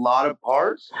not in a lot of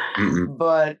parts,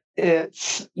 but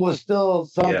it was still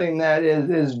something that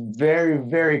is very,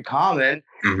 very common,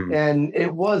 and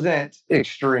it wasn't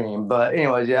extreme. But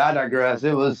anyways, I digress.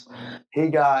 It was,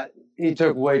 he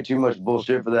took way too much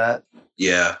bullshit for that.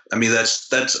 Yeah, I'm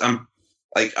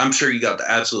sure you got the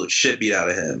absolute shit beat out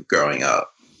of him growing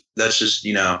up. That's just,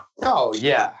 Oh,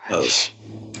 yeah.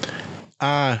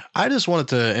 I just wanted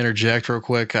to interject real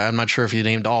quick. I'm not sure if you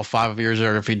named all 5 of yours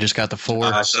or if you just got the 4.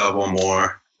 I still have one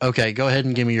more. Okay, go ahead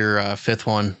and give me your 5th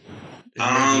one. It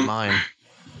may be mine.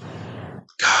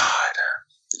 God,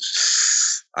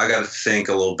 I got to think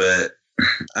a little bit.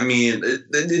 I mean,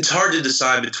 it's hard to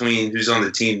decide between who's on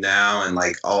the team now and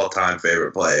like all-time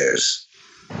favorite players.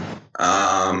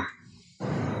 I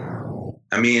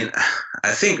mean,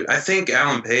 I think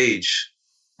Alan Page.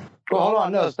 Well, hold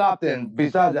on. No, stop then.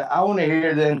 Besides that, I want to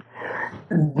hear then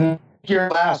your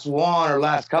last one or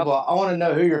last couple. I want to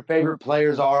know who your favorite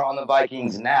players are on the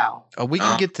Vikings now. We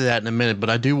can get to that in a minute, but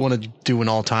I do want to do an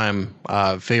all-time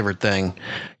favorite thing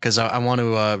because I want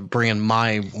to bring in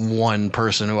my one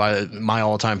person my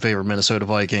all-time favorite Minnesota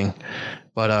Viking.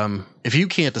 But if you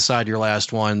can't decide your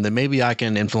last one, then maybe I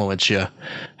can influence you.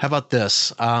 How about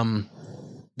this?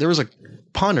 There was a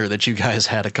punter that you guys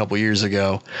had a couple years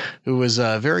ago who was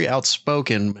very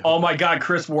outspoken. Oh my God,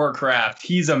 Chris Warcraft.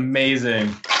 He's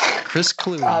amazing. Chris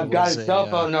Cluey. I've got his cell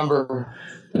phone number.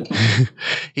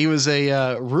 He was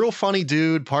a real funny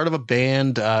dude, part of a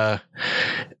band.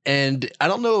 And I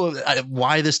don't know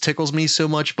why this tickles me so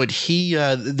much, but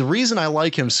the reason I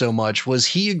like him so much was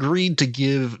he agreed to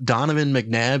give Donovan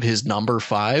McNabb his number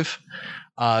 5.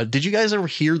 Did you guys ever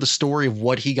hear the story of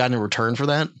what he got in return for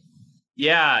that?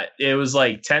 Yeah, it was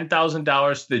like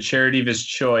 $10,000 to the charity of his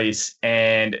choice,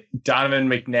 and Donovan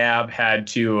McNabb had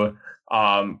to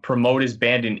promote his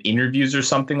band in interviews or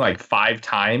something like 5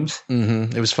 times.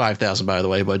 Mm-hmm. It was 5,000, by the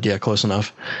way, but yeah, close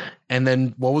enough. And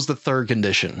then what was the third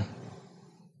condition?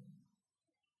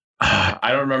 I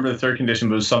don't remember the third condition,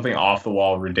 but it was something off the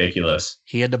wall ridiculous.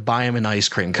 He had to buy him an ice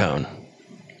cream cone.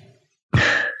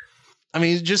 I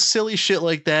mean, just silly shit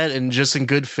like that, and just in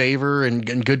good favor and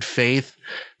in good faith.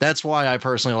 That's why I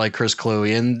personally like Chris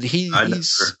Cluey, and he's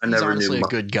honestly a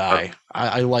good guy.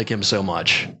 I like him so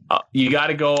much. You got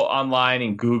to go online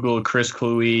and Google Chris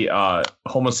Cluey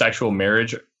homosexual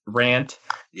marriage rant,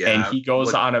 and he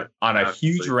goes on a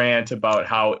huge rant about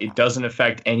how it doesn't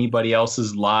affect anybody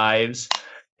else's lives,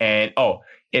 and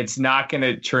it's not going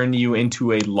to turn you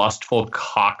into a lustful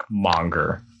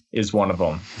cockmonger is one of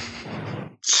them.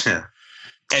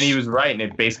 And he was right, and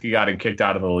it basically got him kicked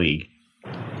out of the league.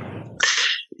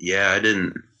 Yeah,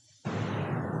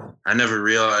 I never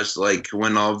realized like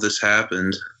when all of this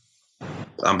happened.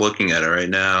 I'm looking at it right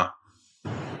now.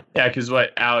 Yeah, because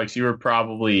Alex, you were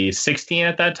probably 16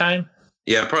 at that time?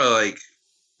 Yeah, probably like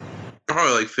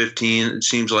 15. It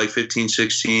seems like 15,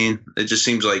 16. It just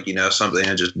seems like, something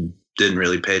I just didn't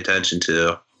really pay attention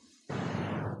to.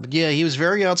 But yeah, he was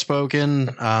very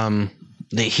outspoken.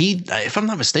 If I'm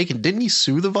not mistaken, didn't he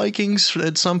sue the Vikings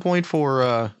at some point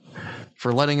for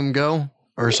letting him go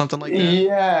or something like that?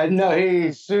 Yeah, no,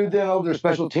 he sued them over their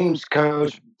special teams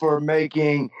coach for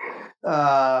making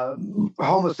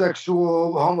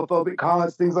homophobic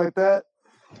comments, things like that.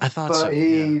 I thought so. But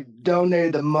he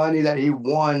donated the money that he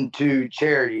won to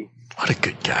charity. What a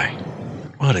good guy.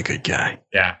 What a good guy.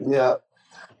 Yeah. Yeah.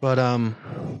 But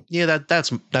yeah,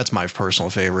 that's my personal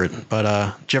favorite. But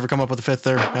did you ever come up with a 5th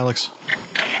there, Alex?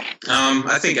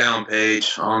 I think Alan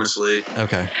Page, honestly.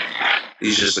 Okay.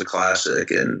 He's just a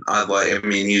classic, and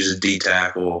he's a D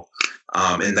tackle.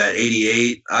 In that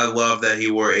 88, I love that he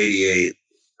wore 88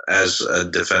 as a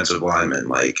defensive lineman.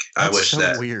 Like, I wish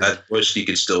he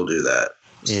could still do that.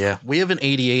 Yeah, we have an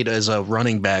 88 as a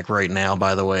running back right now,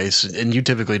 by the way, and you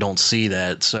typically don't see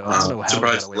that. So I don't know how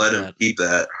surprised to let him keep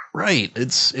that. Right,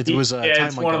 it's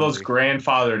one of those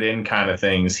grandfathered in kind of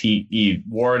things. He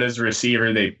wore it as a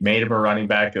receiver. They made him a running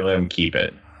back. They let him keep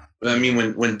it. I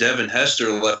mean, when Devin Hester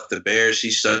left the Bears,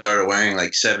 he started wearing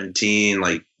like 17,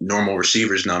 like normal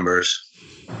receivers numbers.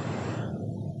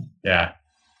 Yeah,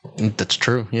 that's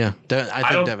true. Yeah,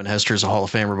 I think Devin Hester is a Hall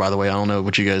of Famer. By the way, I don't know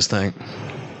what you guys think.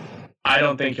 I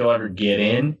don't think he'll ever get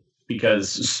in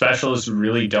because specialists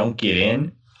really don't get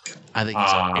in. I think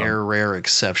he's a rare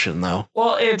exception, though.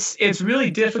 Well, it's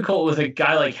really difficult with a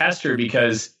guy like Hester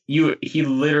because he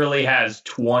literally has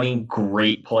 20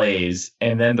 great plays,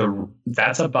 and then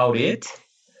that's about it.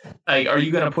 Like, are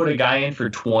you going to put a guy in for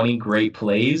 20 great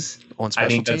plays? I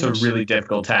think that's a really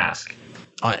difficult task.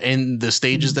 In the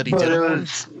stages that he did it on,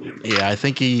 yeah, I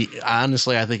think he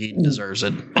deserves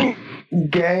it.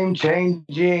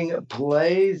 Game-changing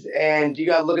plays, and you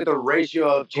got to look at the ratio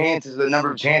of chances, the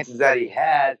number of chances that he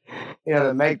had,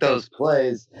 to make those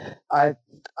plays. I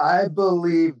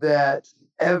believe that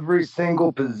every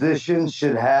single position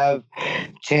should have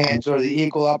chance or the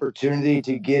equal opportunity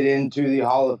to get into the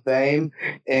Hall of Fame,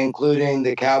 including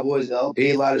the Cowboys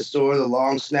LP Ladisor, the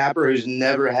long snapper who's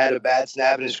never had a bad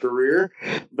snap in his career.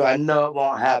 But I know it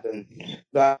won't happen.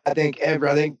 But I think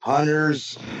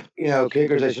punters,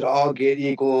 kickers, they should all get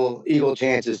equal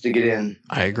chances to get in.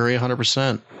 I agree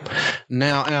 100%.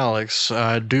 Now, Alex,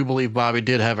 I do believe Bobby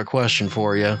did have a question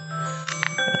for you.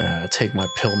 Take my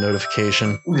pill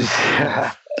notification. If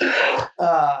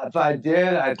I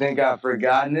did, I think I've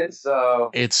forgotten it. So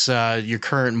it's your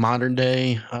current modern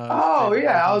day. Oh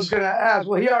yeah, I was gonna ask.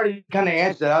 Well, he already kind of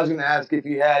answered that. I was gonna ask if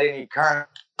you had any current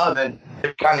oven.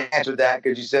 You kind of answered that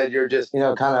because you said you're just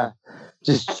kind of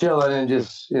just chilling and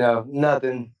just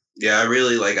nothing. Yeah, I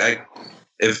really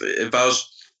if I was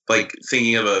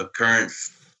thinking of a current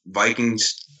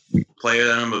Vikings player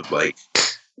that I'm like.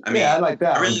 I like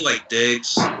that. I really like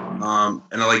Diggs, and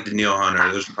I like Danielle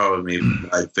Hunter. Those are probably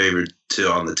my favorite two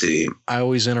on the team. I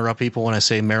always interrupt people when I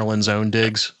say Maryland's own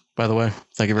Diggs, by the way.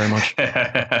 Thank you very much.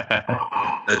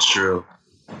 That's true.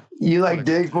 You like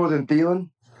Diggs more than Thielen?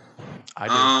 I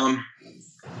do.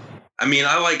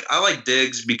 I like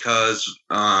Diggs because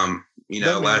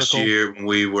last year when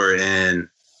we were in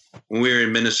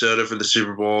Minnesota for the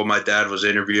Super Bowl, my dad was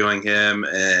interviewing him,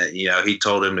 and he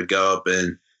told him to go up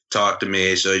and talk to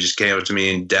me, so he just came up to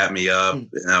me and dapped me up, and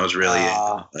that was really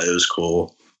it was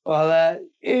cool. Well,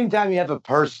 anytime you have a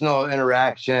personal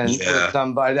interaction with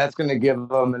somebody, that's going to give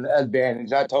them an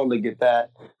advantage. I totally get that.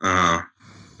 And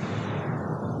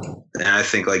I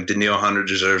think Danielle Hunter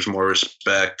deserves more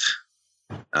respect,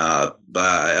 but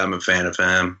I'm a fan of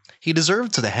him. He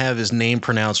deserved to have his name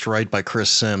pronounced right by Chris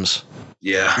Sims.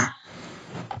 Yeah.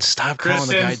 Stop Chris calling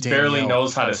the guy Sims barely Danielle.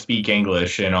 knows how to speak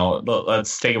English.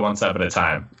 Let's take it one step at a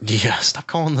time. Yeah, stop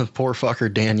calling the poor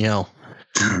fucker Danielle.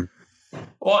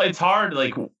 Well, it's hard.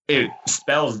 It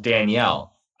spells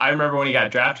Danielle. I remember when he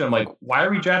got drafted, I'm like, why are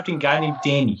we drafting a guy named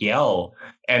Danielle?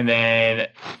 And then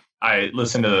I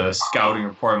listened to the scouting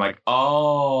report. I'm like,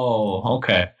 oh,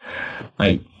 okay.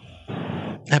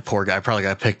 That poor guy probably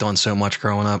got picked on so much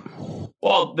growing up.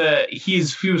 Well, he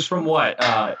was from what,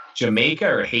 Jamaica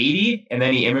or Haiti, and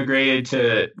then he immigrated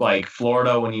to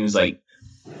Florida when he was like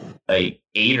 8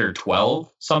 or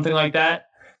 12, something like that.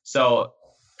 So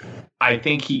I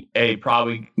think he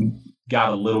probably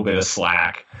got a little bit of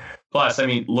slack. Plus,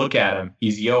 look at him;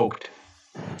 he's yoked.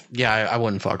 Yeah, I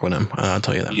wouldn't fuck with him. I'll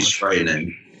tell you that. He's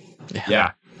frightening.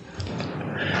 Yeah.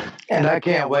 And I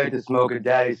can't wait to smoke a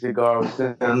daddy cigar with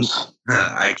Sims.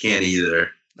 I can't either.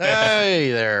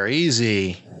 Hey there,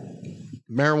 easy.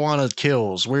 Marijuana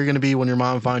kills. Where are you going to be when your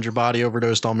mom finds your body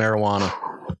overdosed on marijuana?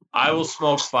 I will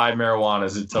smoke 5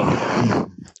 marijuanas until.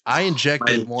 I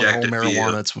injected one whole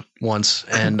marijuana once,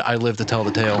 and I lived to tell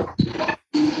the tale.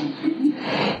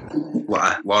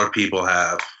 A lot of people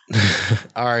have.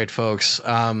 All right, folks.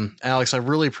 Alex, I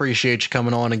really appreciate you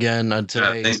coming on again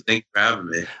today. Thanks for having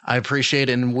me. I appreciate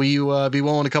it. And will you be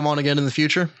willing to come on again in the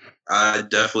future? I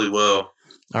definitely will.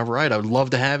 All right. I would love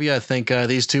to have you. I think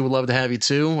these two would love to have you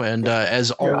too. And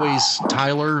as always,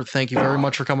 Tyler, thank you very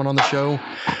much for coming on the show.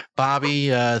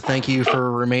 Bobby, thank you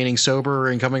for remaining sober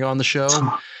and coming on the show.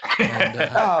 And,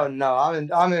 oh no,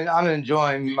 I'm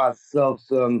enjoying myself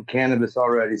some cannabis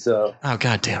already. So. Oh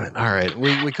God damn it! All right,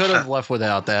 we could have left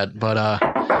without that,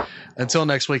 but until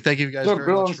next week, thank you guys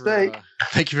very much.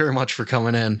 Thank you very much for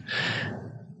coming in.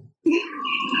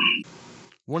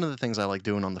 One of the things I like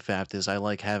doing on the FAPT is I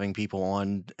like having people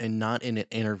on and not in an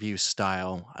interview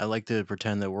style. I like to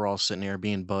pretend that we're all sitting here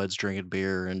being buds, drinking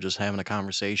beer, and just having a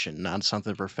conversation, not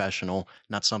something professional,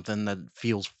 not something that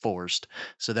feels forced.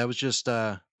 So that was just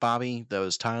Bobby, that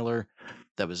was Tyler,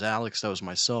 that was Alex, that was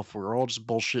myself. We were all just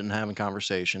bullshitting, having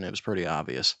conversation. It was pretty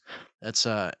obvious. That's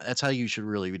how you should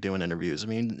really be doing interviews. I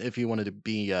mean, if you wanted to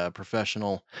be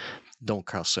professional, don't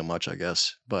cuss so much, I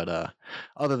guess. But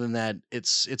other than that,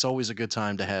 it's always a good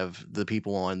time to have the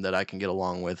people on that I can get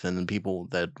along with, and the people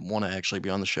that want to actually be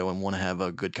on the show and want to have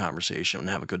a good conversation and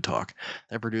have a good talk.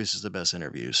 That produces the best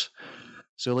interviews.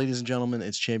 So, ladies and gentlemen,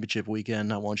 it's championship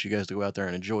weekend. I want you guys to go out there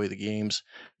and enjoy the games.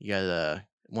 You got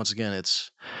once again,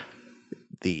 it's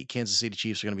the Kansas City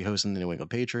Chiefs are going to be hosting the New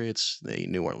England Patriots. The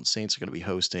New Orleans Saints are going to be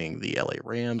hosting the LA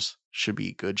Rams. Should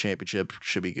be good championship.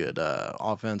 Should be good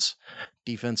offense.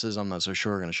 Defenses, I'm not so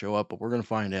sure are going to show up, but we're going to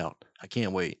find out. I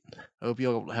can't wait. I hope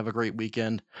you all have a great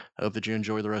weekend. I hope that you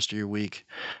enjoy the rest of your week.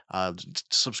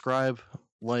 Subscribe,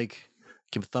 like,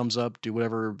 give a thumbs up, do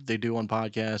whatever they do on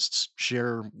podcasts,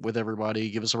 share with everybody,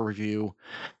 give us a review,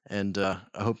 and I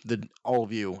hope that all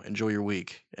of you enjoy your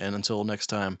week. And until next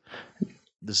time,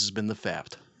 this has been the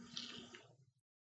FAPT.